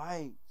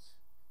right.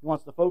 He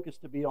wants the focus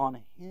to be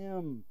on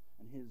him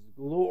and his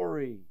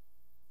glory.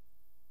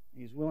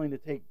 He's willing to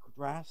take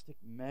drastic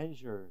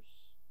measures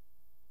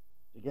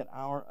to get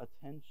our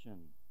attention.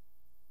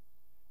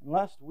 And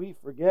lest we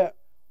forget,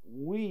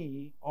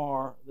 we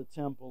are the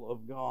temple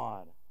of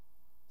God,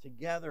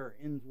 together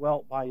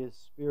indwelt by his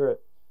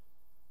Spirit.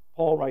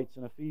 Paul writes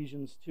in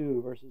Ephesians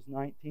 2, verses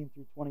 19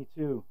 through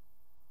 22,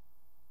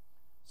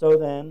 "So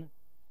then,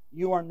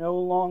 you are no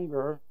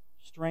longer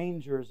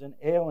strangers and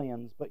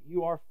aliens, but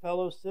you are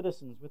fellow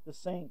citizens with the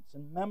saints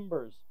and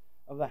members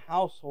of the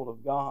household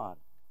of God,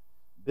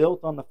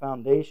 built on the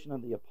foundation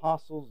of the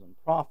apostles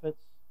and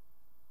prophets,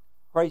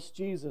 Christ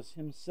Jesus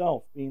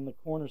himself being the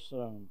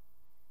cornerstone,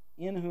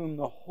 in whom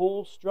the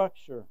whole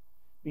structure,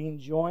 being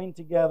joined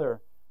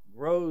together,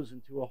 grows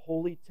into a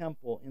holy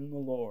temple in the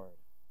Lord.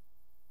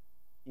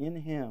 In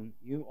him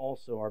you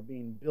also are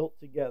being built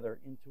together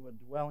into a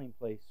dwelling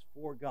place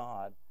for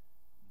God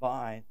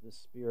by the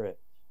Spirit."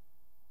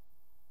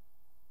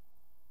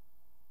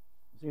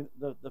 See,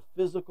 the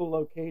physical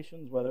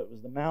locations, whether it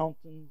was the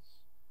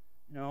mountains,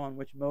 on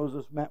which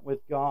Moses met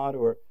with God,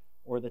 or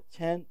the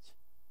tent,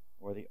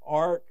 or the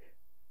ark,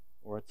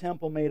 or a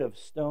temple made of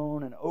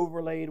stone and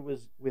overlaid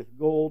with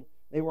gold,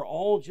 they were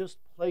all just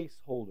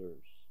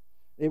placeholders.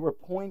 They were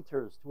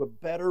pointers to a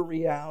better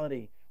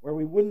reality where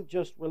we wouldn't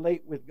just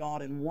relate with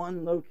God in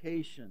one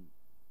location,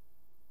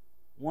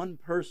 one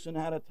person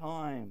at a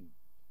time,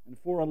 and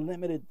for a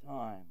limited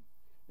time.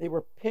 They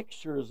were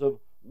pictures of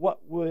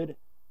what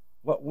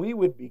we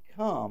would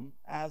become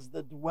as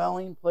the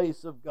dwelling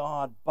place of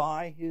God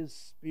by his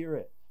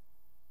Spirit.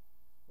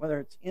 Whether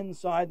it's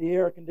inside the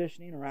air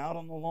conditioning or out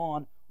on the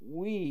lawn,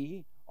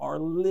 we are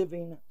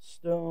living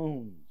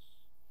stones,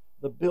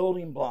 the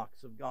building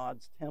blocks of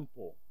God's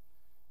temple.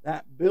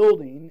 That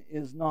building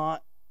is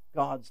not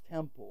God's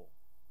temple.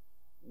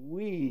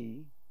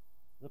 We,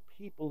 the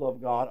people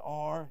of God,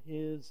 are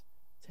his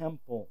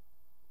temple,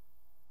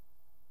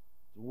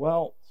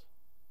 dwelt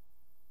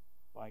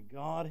by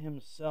God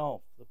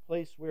himself, the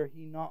place where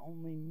he not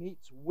only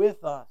meets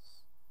with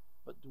us,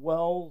 but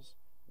dwells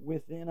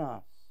within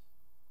us.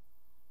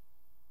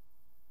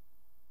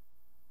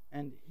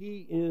 And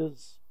he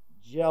is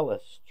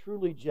jealous,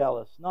 truly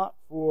jealous, not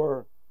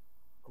for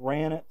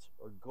granite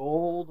or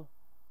gold,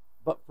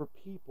 but for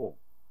people.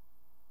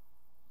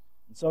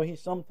 And so he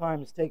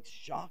sometimes takes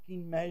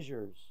shocking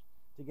measures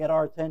to get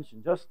our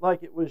attention, just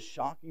like it was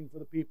shocking for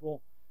the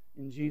people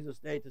in Jesus'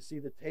 day to see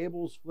the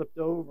tables flipped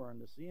over and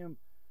to see him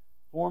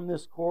form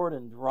this court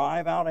and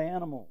drive out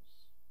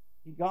animals.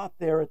 He got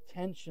their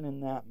attention in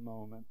that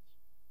moment.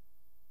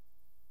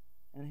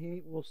 And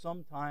he will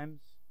sometimes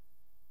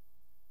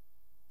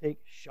take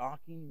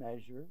shocking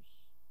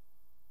measures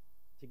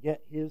to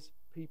get his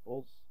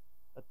people's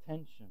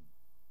attention,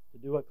 to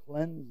do a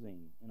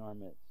cleansing in our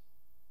midst.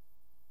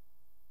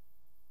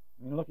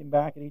 Looking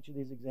back at each of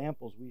these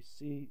examples, we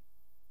see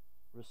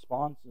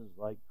responses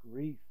like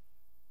grief,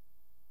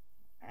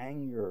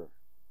 anger,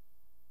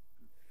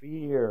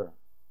 fear.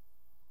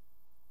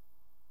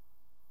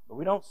 But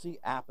we don't see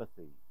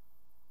apathy.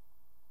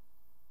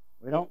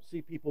 We don't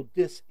see people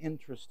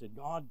disinterested.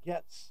 God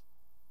gets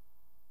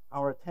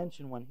our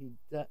attention when He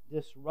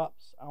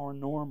disrupts our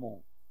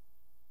normal.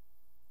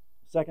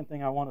 The second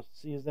thing I want us to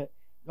see is that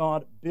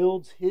God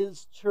builds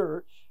His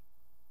church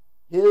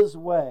His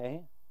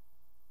way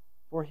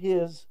for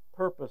His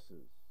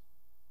purposes.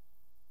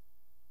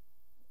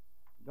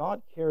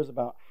 God cares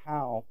about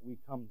how we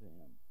come to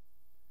Him.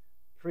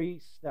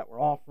 Priests that were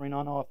offering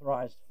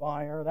unauthorized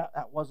fire,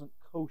 that wasn't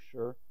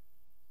kosher,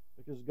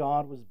 because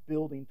God was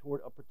building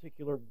toward a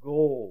particular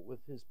goal with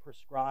His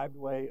prescribed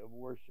way of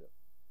worship.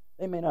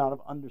 They may not have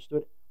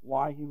understood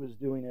why He was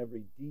doing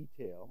every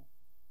detail,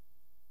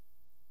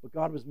 but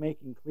God was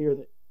making clear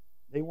that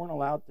they weren't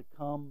allowed to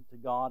come to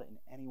God in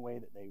any way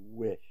that they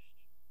wished.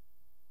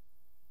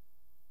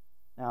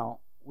 Now,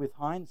 with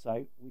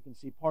hindsight, we can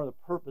see part of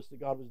the purpose that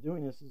God was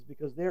doing this is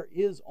because there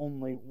is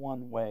only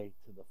one way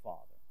to the Father.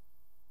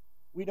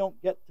 We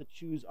don't get to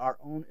choose our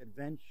own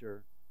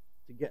adventure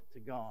to get to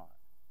God.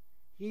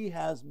 He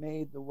has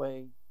made the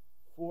way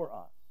for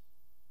us.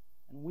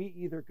 And we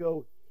either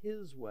go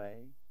His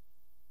way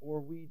or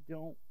we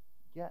don't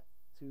get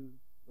to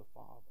the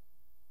Father.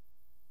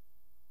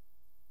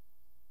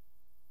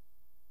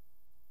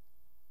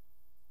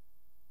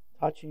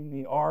 Touching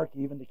the ark,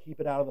 even to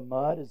keep it out of the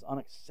mud, is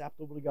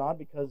unacceptable to God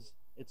because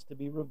it's to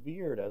be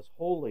revered as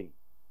holy.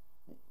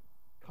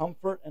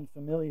 Comfort and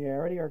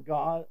familiarity are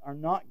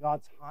not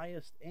God's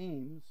highest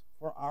aims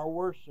for our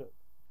worship.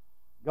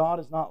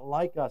 God is not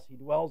like us. He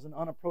dwells in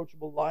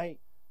unapproachable light.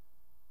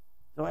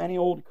 So any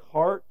old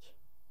cart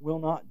will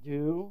not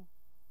do.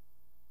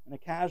 And a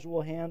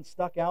casual hand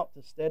stuck out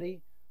to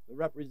steady the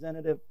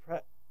representative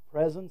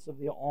presence of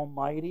the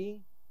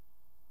Almighty,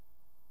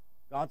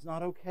 God's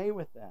not okay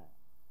with that.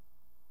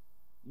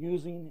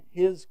 Using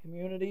His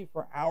community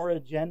for our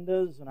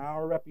agendas and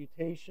our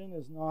reputation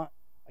is not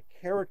a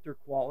character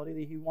quality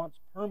that He wants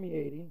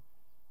permeating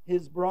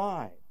His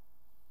bride.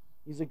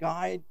 He's a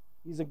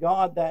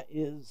God that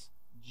is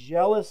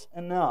jealous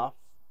enough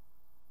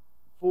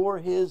for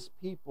His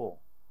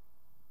people,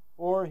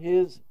 for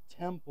His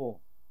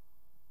temple,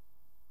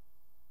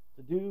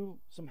 to do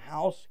some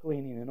house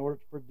cleaning in order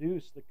to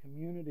produce the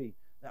community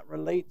that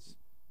relates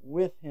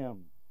with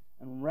Him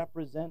and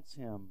represents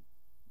Him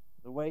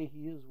the way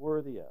He is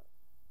worthy of.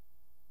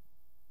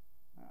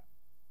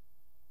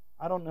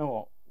 I don't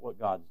know what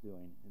God's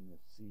doing in this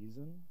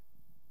season,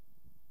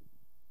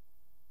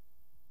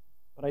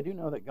 but I do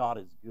know that God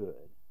is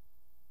good.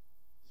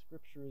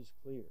 Scripture is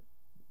clear.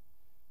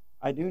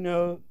 I do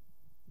know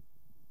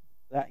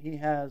that He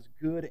has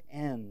good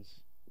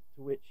ends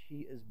to which He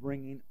is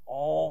bringing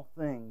all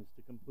things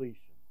to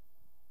completion.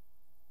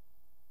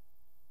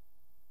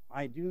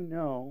 I do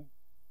know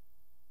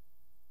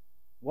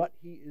what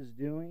He is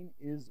doing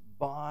is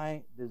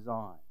by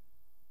design.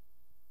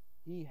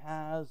 He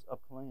has a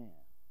plan.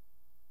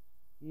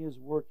 He is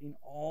working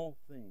all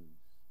things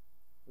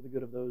for the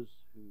good of those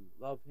who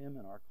love Him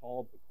and are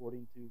called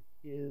according to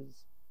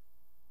His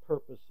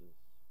purposes.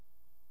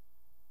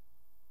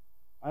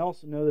 I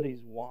also know that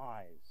He's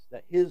wise,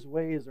 that His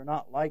ways are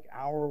not like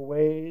our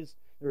ways.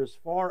 They're as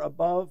far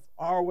above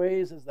our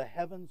ways as the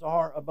heavens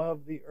are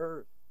above the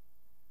earth.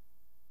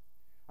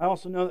 I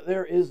also know that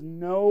there is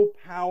no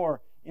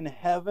power in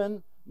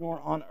heaven nor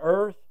on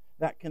earth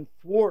that can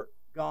thwart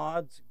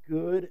God's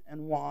good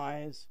and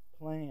wise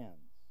plans.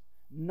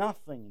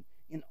 Nothing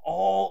in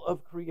all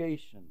of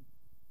creation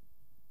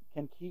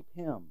can keep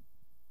Him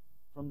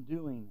from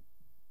doing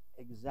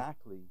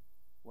exactly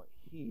what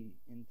He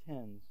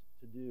intends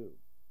to do.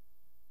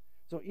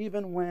 So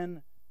even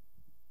when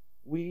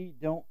we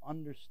don't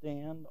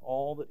understand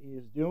all that He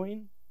is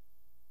doing,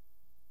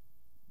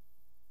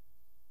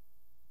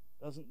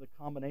 doesn't the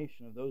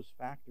combination of those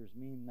factors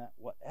mean that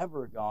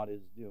whatever God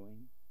is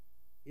doing,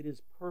 it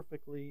is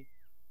perfectly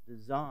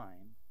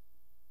designed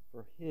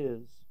for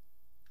His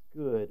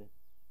good,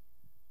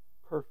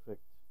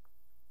 perfect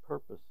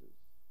purposes?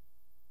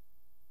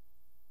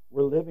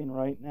 We're living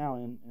right now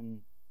in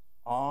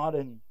odd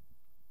and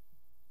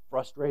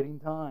frustrating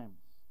times.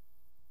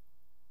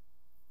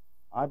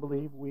 I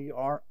believe we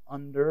are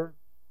under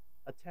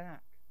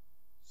attack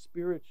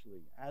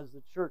spiritually as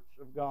the church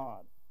of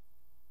God.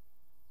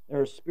 There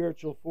are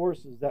spiritual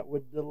forces that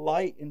would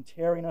delight in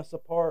tearing us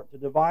apart, to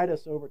divide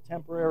us over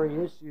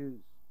temporary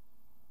issues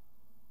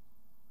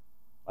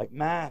like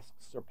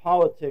masks or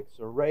politics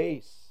or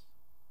race.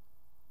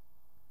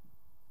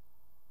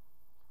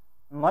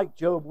 And like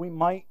Job, we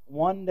might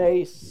one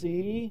day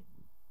see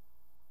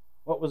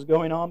what was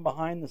going on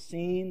behind the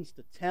scenes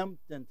to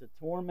tempt and to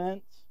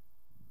torment.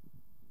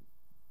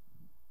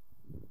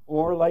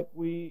 Or like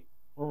we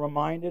were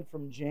reminded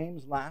from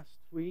James last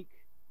week,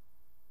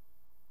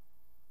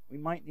 we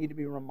might need to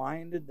be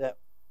reminded that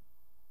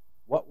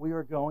what we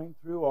are going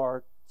through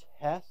are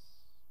tests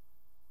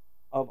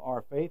of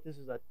our faith. This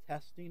is a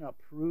testing, a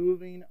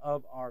proving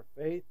of our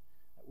faith,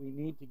 that we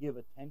need to give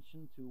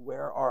attention to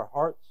where our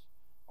hearts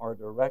are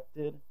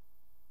directed.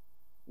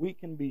 We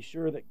can be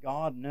sure that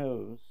God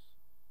knows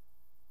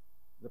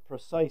the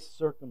precise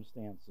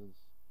circumstances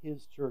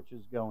His church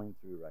is going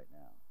through right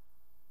now,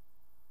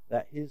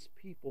 that His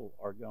people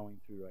are going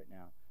through right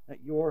now,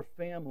 that your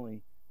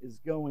family is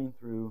going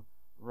through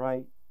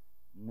right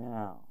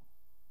now.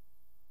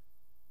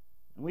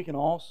 And we can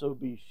also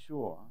be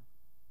sure,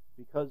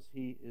 because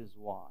He is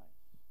wise,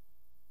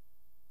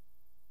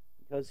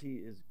 because He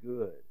is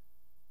good,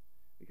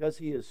 because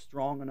He is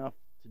strong enough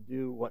to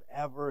do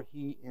whatever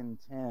He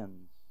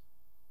intends,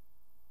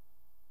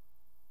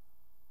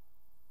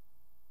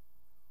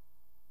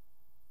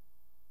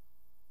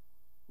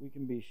 we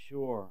can be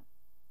sure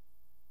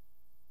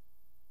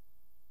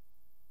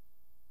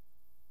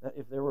that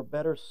if there were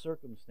better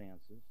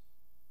circumstances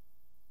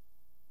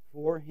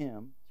for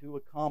Him to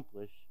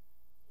accomplish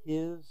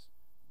His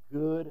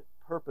good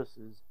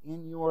purposes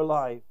in your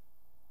life,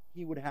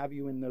 He would have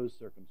you in those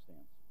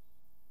circumstances.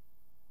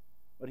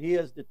 But He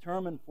has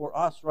determined for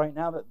us right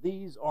now that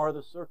these are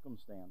the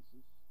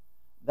circumstances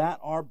that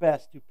are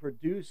best to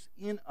produce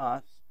in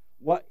us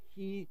what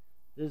He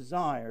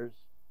desires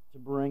to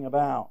bring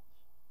about.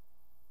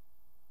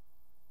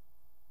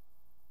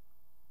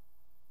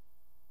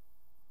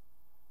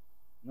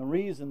 And the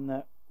reason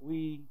that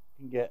we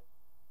can get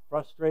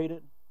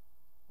frustrated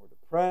or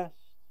depressed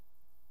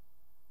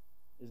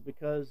is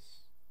because,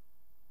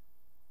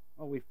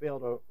 well, we fail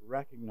to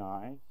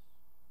recognize,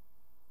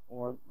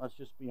 or let's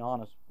just be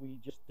honest, we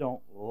just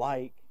don't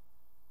like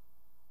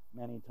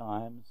many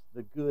times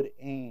the good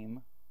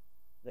aim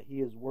that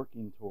He is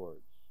working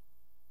towards.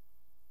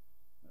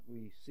 That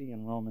we see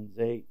in Romans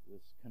 8,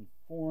 this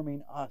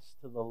conforming us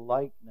to the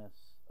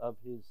likeness of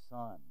His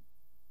Son.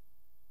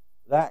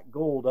 That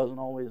goal doesn't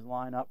always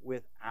line up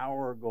with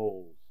our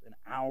goals and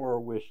our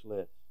wish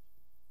list.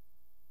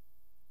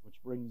 Which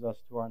brings us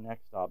to our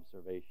next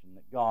observation,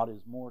 that God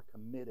is more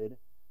committed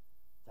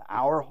to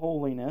our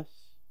holiness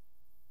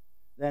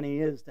than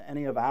He is to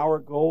any of our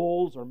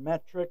goals or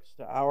metrics,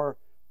 to our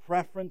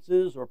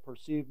preferences or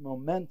perceived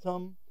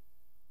momentum,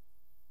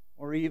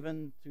 or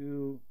even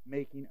to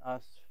making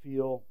us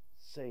feel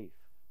safe.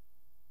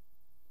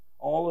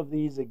 All of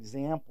these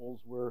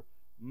examples were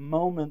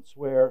moments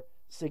where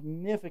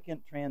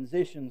significant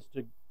transitions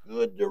to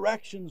good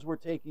directions were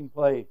taking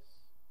place.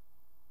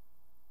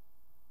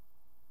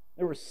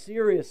 There were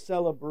serious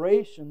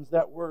celebrations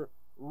that were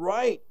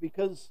right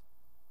because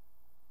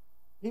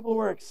people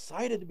were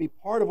excited to be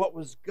part of what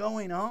was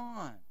going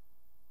on,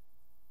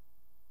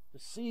 to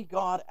see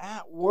God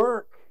at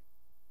work,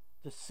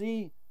 to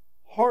see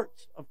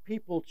hearts of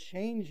people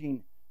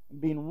changing and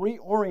being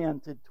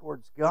reoriented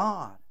towards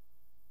God.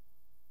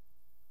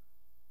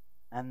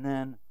 And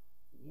then,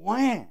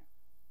 wham!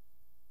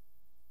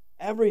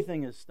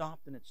 Everything is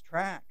stopped in its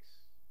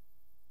tracks.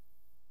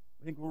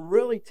 I think we're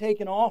really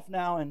taking off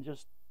now and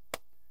just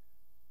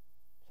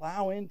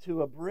plow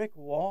into a brick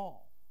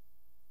wall.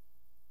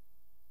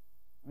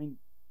 I mean,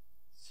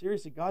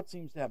 seriously, God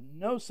seems to have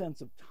no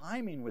sense of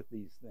timing with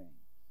these things.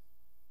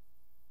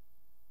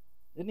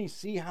 Didn't He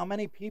see how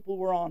many people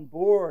were on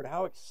board,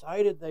 how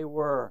excited they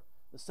were,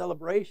 the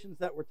celebrations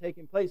that were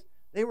taking place?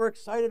 They were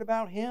excited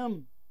about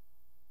Him.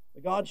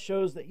 But God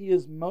shows that He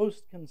is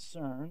most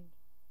concerned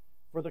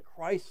for the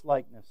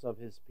Christ-likeness of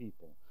His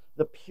people,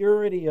 the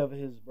purity of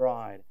His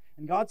bride.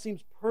 And God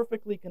seems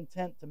perfectly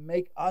content to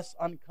make us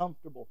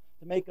uncomfortable,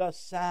 to make us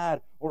sad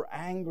or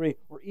angry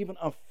or even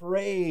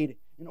afraid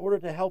in order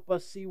to help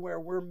us see where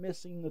we're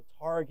missing the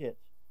target,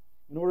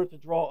 in order to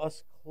draw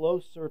us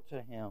closer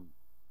to Him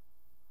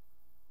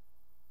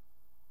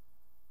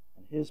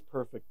and His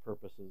perfect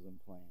purposes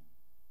and plans.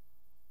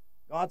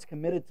 God's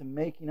committed to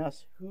making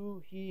us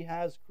who He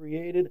has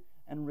created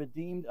and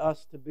redeemed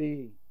us to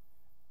be,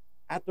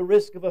 at the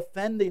risk of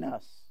offending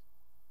us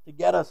to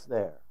get us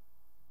there.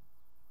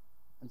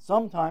 And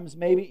sometimes,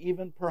 maybe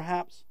even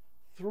perhaps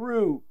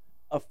through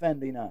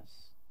offending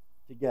us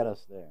to get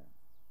us there.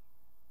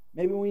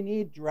 Maybe we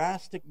need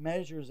drastic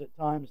measures at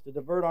times to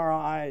divert our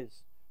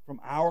eyes from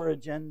our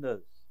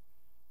agendas,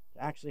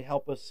 to actually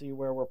help us see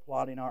where we're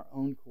plotting our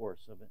own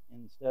course of it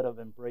instead of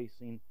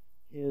embracing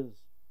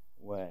His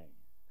way.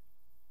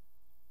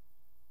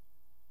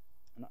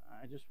 And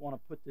I just want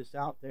to put this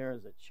out there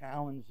as a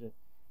challenge that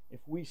if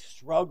we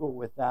struggle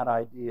with that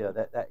idea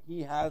that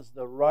He has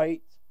the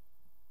right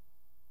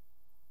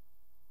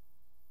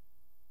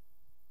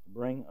to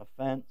bring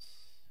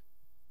offense,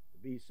 to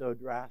be so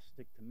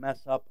drastic, to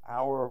mess up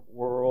our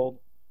world,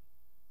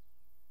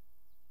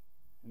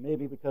 and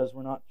maybe because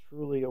we're not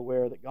truly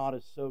aware that God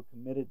is so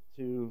committed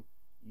to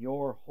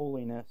your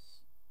holiness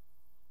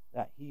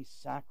that He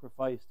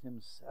sacrificed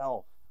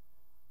Himself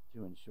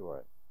to ensure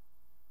it.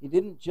 He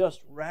didn't just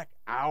wreck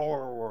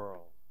our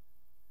world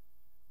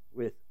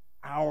with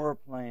our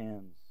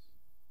plans.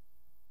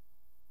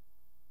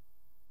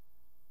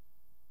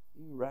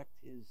 He wrecked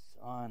His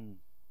Son.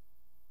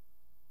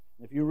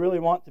 If you really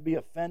want to be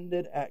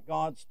offended at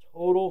God's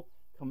total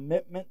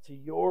commitment to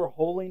your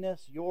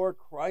holiness, your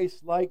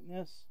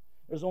Christ-likeness,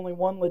 there's only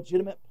one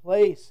legitimate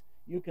place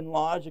you can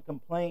lodge a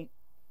complaint,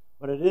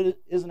 but it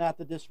isn't at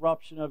the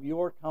disruption of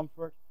your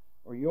comfort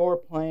or your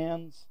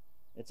plans.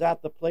 It's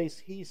at the place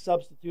He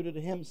substituted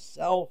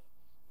Himself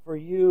for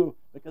you,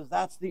 because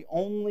that's the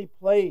only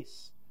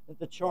place that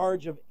the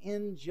charge of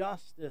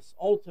injustice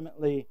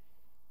ultimately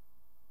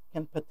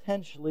can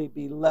potentially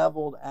be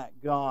leveled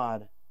at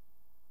God.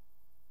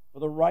 For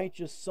the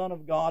righteous Son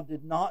of God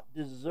did not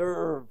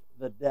deserve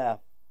the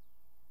death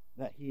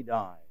that he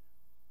died.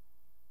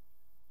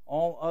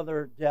 All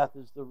other death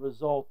is the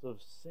result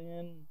of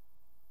sin,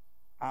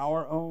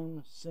 our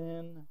own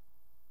sin.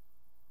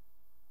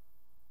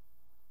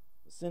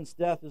 Since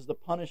death is the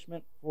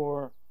punishment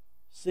for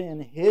sin,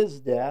 his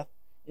death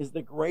is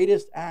the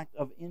greatest act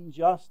of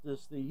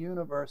injustice the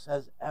universe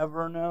has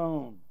ever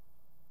known.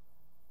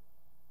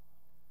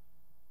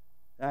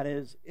 That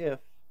is, if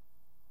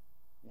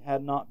it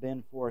had not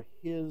been for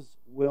his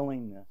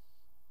willingness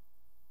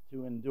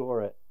to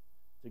endure it,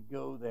 to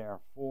go there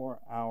for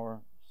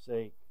our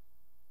sake.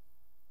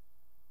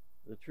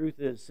 The truth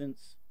is,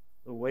 since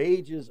the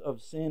wages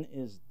of sin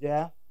is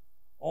death,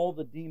 all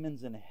the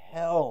demons in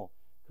hell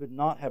could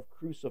not have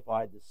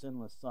crucified the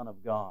sinless Son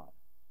of God.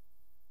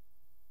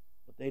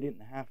 But they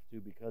didn't have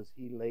to, because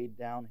he laid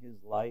down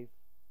his life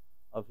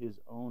of his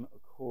own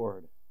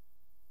accord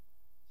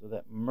so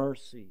that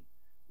mercy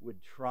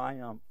would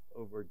triumph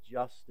over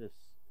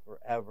justice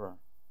forever.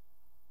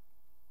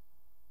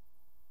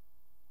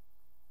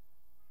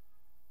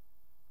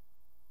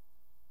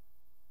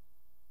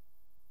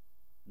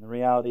 And the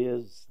reality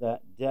is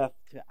that death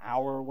to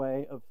our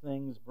way of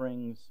things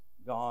brings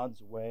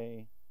God's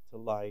way to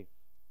life.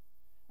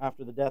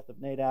 After the death of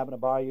Nadab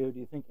and Abihu, do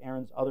you think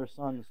Aaron's other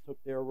sons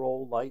took their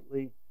role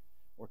lightly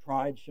or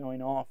tried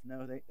showing off?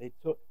 No, they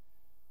took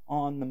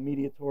on the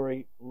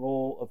mediatory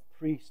role of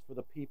priest for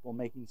the people,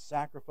 making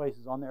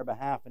sacrifices on their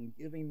behalf and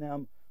giving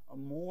them a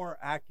more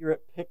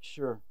accurate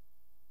picture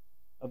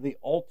of the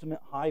ultimate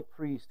high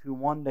priest who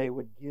one day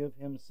would give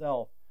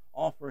himself,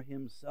 offer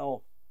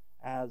himself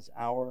as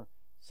our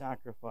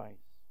sacrifice.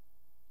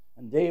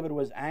 And David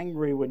was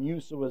angry when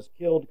Uzzah was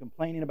killed,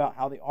 complaining about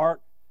how the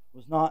ark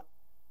was not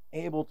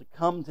able to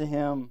come to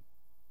him.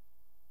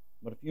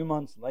 But a few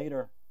months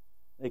later,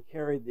 they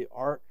carried the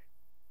ark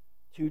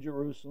to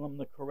Jerusalem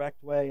the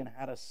correct way and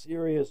had a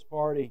serious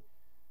party.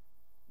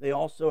 They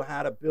also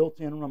had a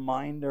built-in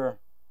reminder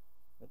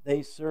that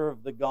they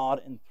served the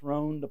God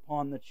enthroned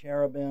upon the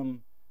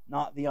cherubim,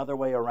 not the other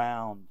way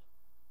around.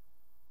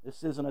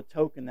 This isn't a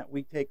token that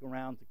we take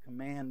around to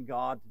command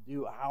God to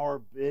do our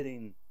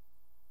bidding.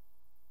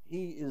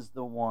 He is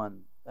the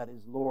one that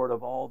is Lord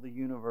of all the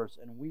universe,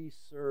 and we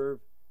serve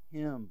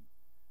him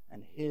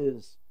and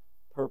his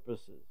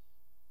purposes.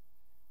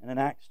 And in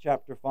Acts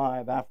chapter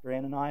 5, after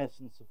Ananias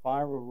and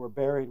Sapphira were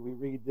buried, we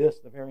read this,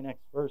 the very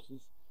next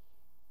verses,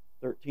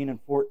 13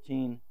 and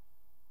 14.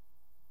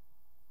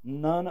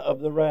 None of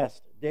the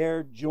rest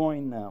dared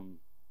join them.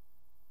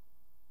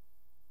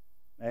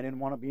 They didn't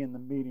want to be in the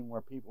meeting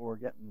where people were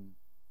getting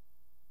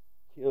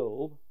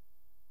killed.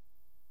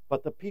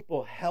 But the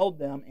people held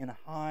them in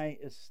high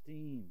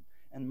esteem.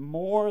 And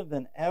more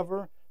than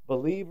ever,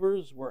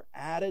 believers were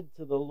added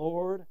to the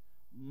Lord,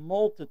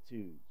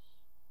 multitudes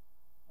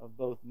of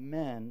both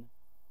men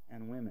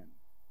and women.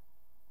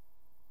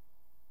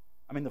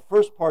 I mean, the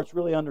first part's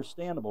really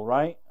understandable,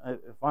 right?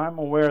 If I'm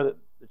aware that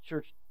the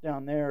church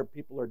down there,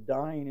 people are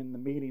dying in the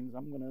meetings,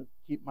 I'm going to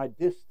keep my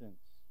distance.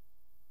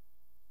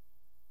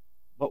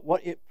 But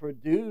what it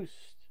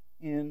produced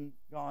in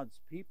God's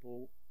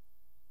people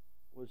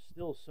was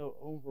still so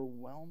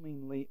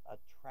overwhelmingly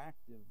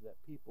attractive that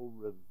people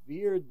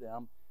revered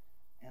them.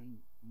 And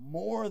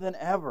more than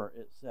ever,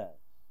 it says,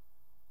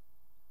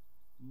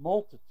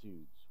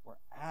 multitudes were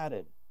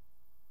added,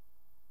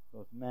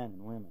 both men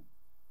and women.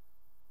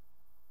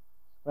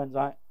 Friends,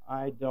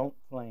 I don't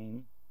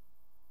claim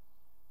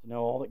to know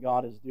all that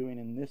God is doing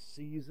in this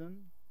season,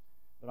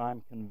 but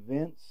I'm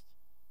convinced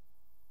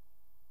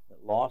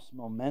that lost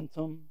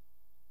momentum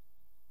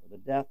or the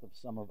death of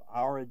some of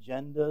our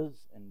agendas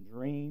and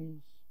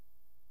dreams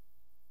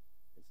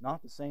is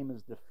not the same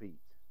as defeat.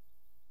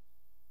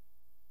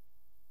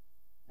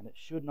 And it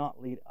should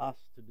not lead us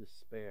to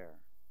despair.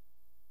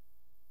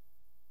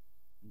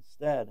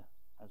 Instead,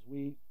 as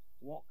we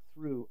walk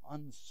through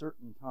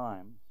uncertain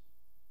times,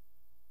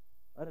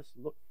 let us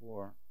look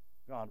for,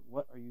 God,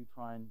 what are you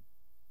trying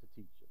to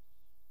teach us?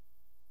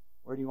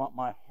 Where do you want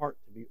my heart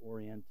to be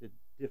oriented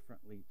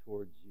differently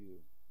towards you?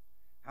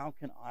 How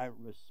can I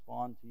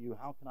respond to you?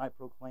 How can I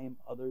proclaim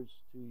others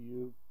to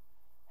you?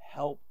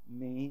 Help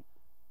me.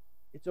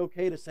 It's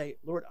okay to say,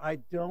 Lord, I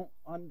don't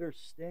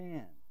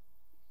understand,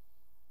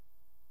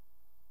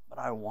 but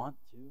I want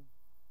to.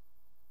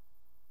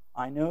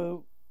 I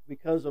know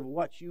because of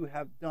what you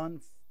have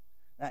done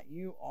that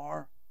you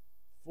are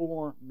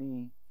for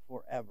me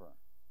forever.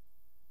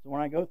 So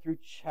when I go through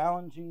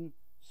challenging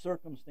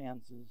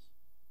circumstances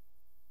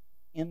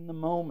in the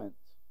moment,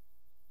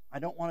 I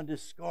don't want to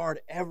discard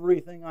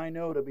everything I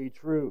know to be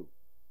true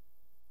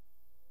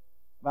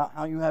about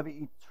how you have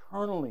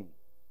eternally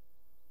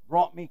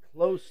brought me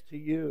close to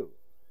you.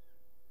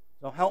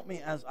 So help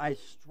me as I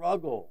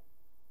struggle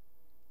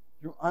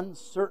through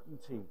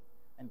uncertainty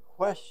and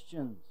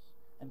questions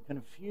and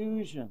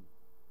confusion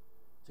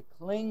to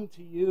cling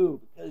to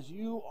you because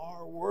you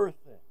are worth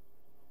it.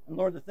 And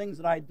Lord, the things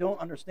that I don't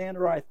understand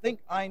or I think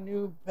I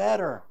knew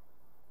better,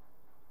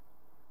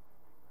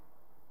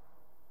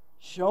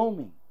 show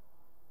me.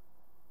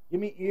 Give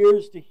me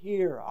ears to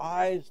hear,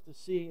 eyes to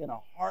see, and a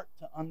heart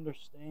to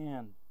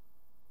understand.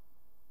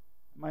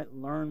 I might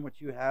learn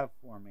what you have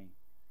for me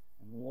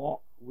and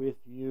walk with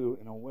you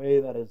in a way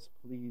that is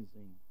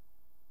pleasing.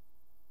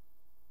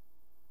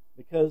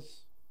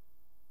 Because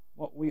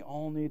what we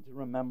all need to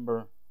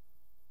remember,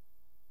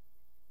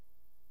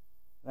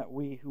 that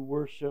we who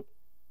worship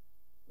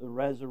the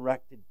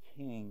resurrected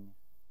King,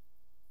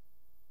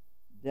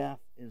 death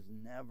is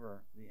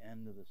never the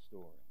end of the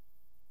story.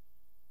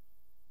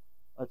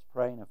 Let's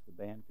pray, and if the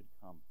band could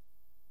come.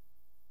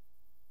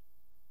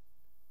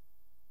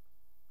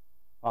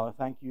 Father,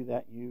 thank you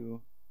that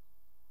you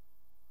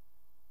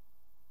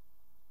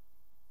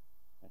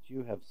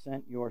have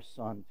sent your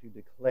Son to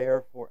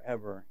declare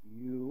forever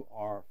you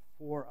are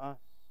for us,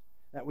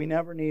 that we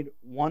never need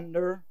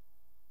wonder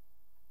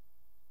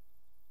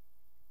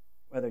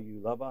whether you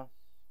love us,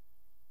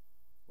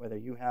 whether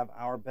you have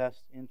our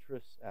best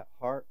interests at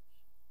heart.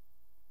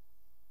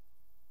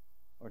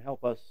 Lord,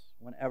 help us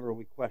whenever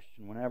we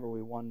question, whenever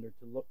we wonder,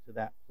 to look to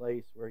that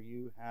place where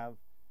you have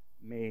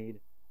made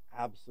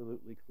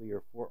absolutely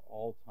clear for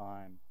all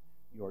time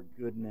your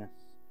goodness,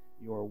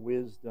 your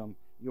wisdom,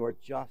 your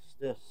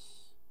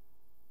justice,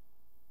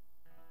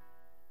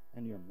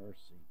 and your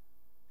mercy.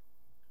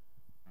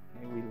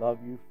 May we love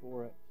you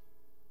for it,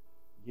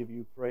 give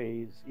you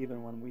praise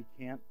even when we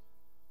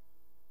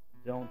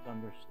don't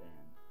understand.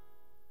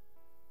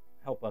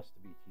 Help us to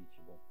be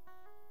teachable.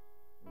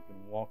 We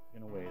can walk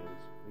in a way that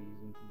is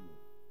pleasing to you.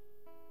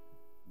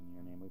 In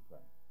your name we pray.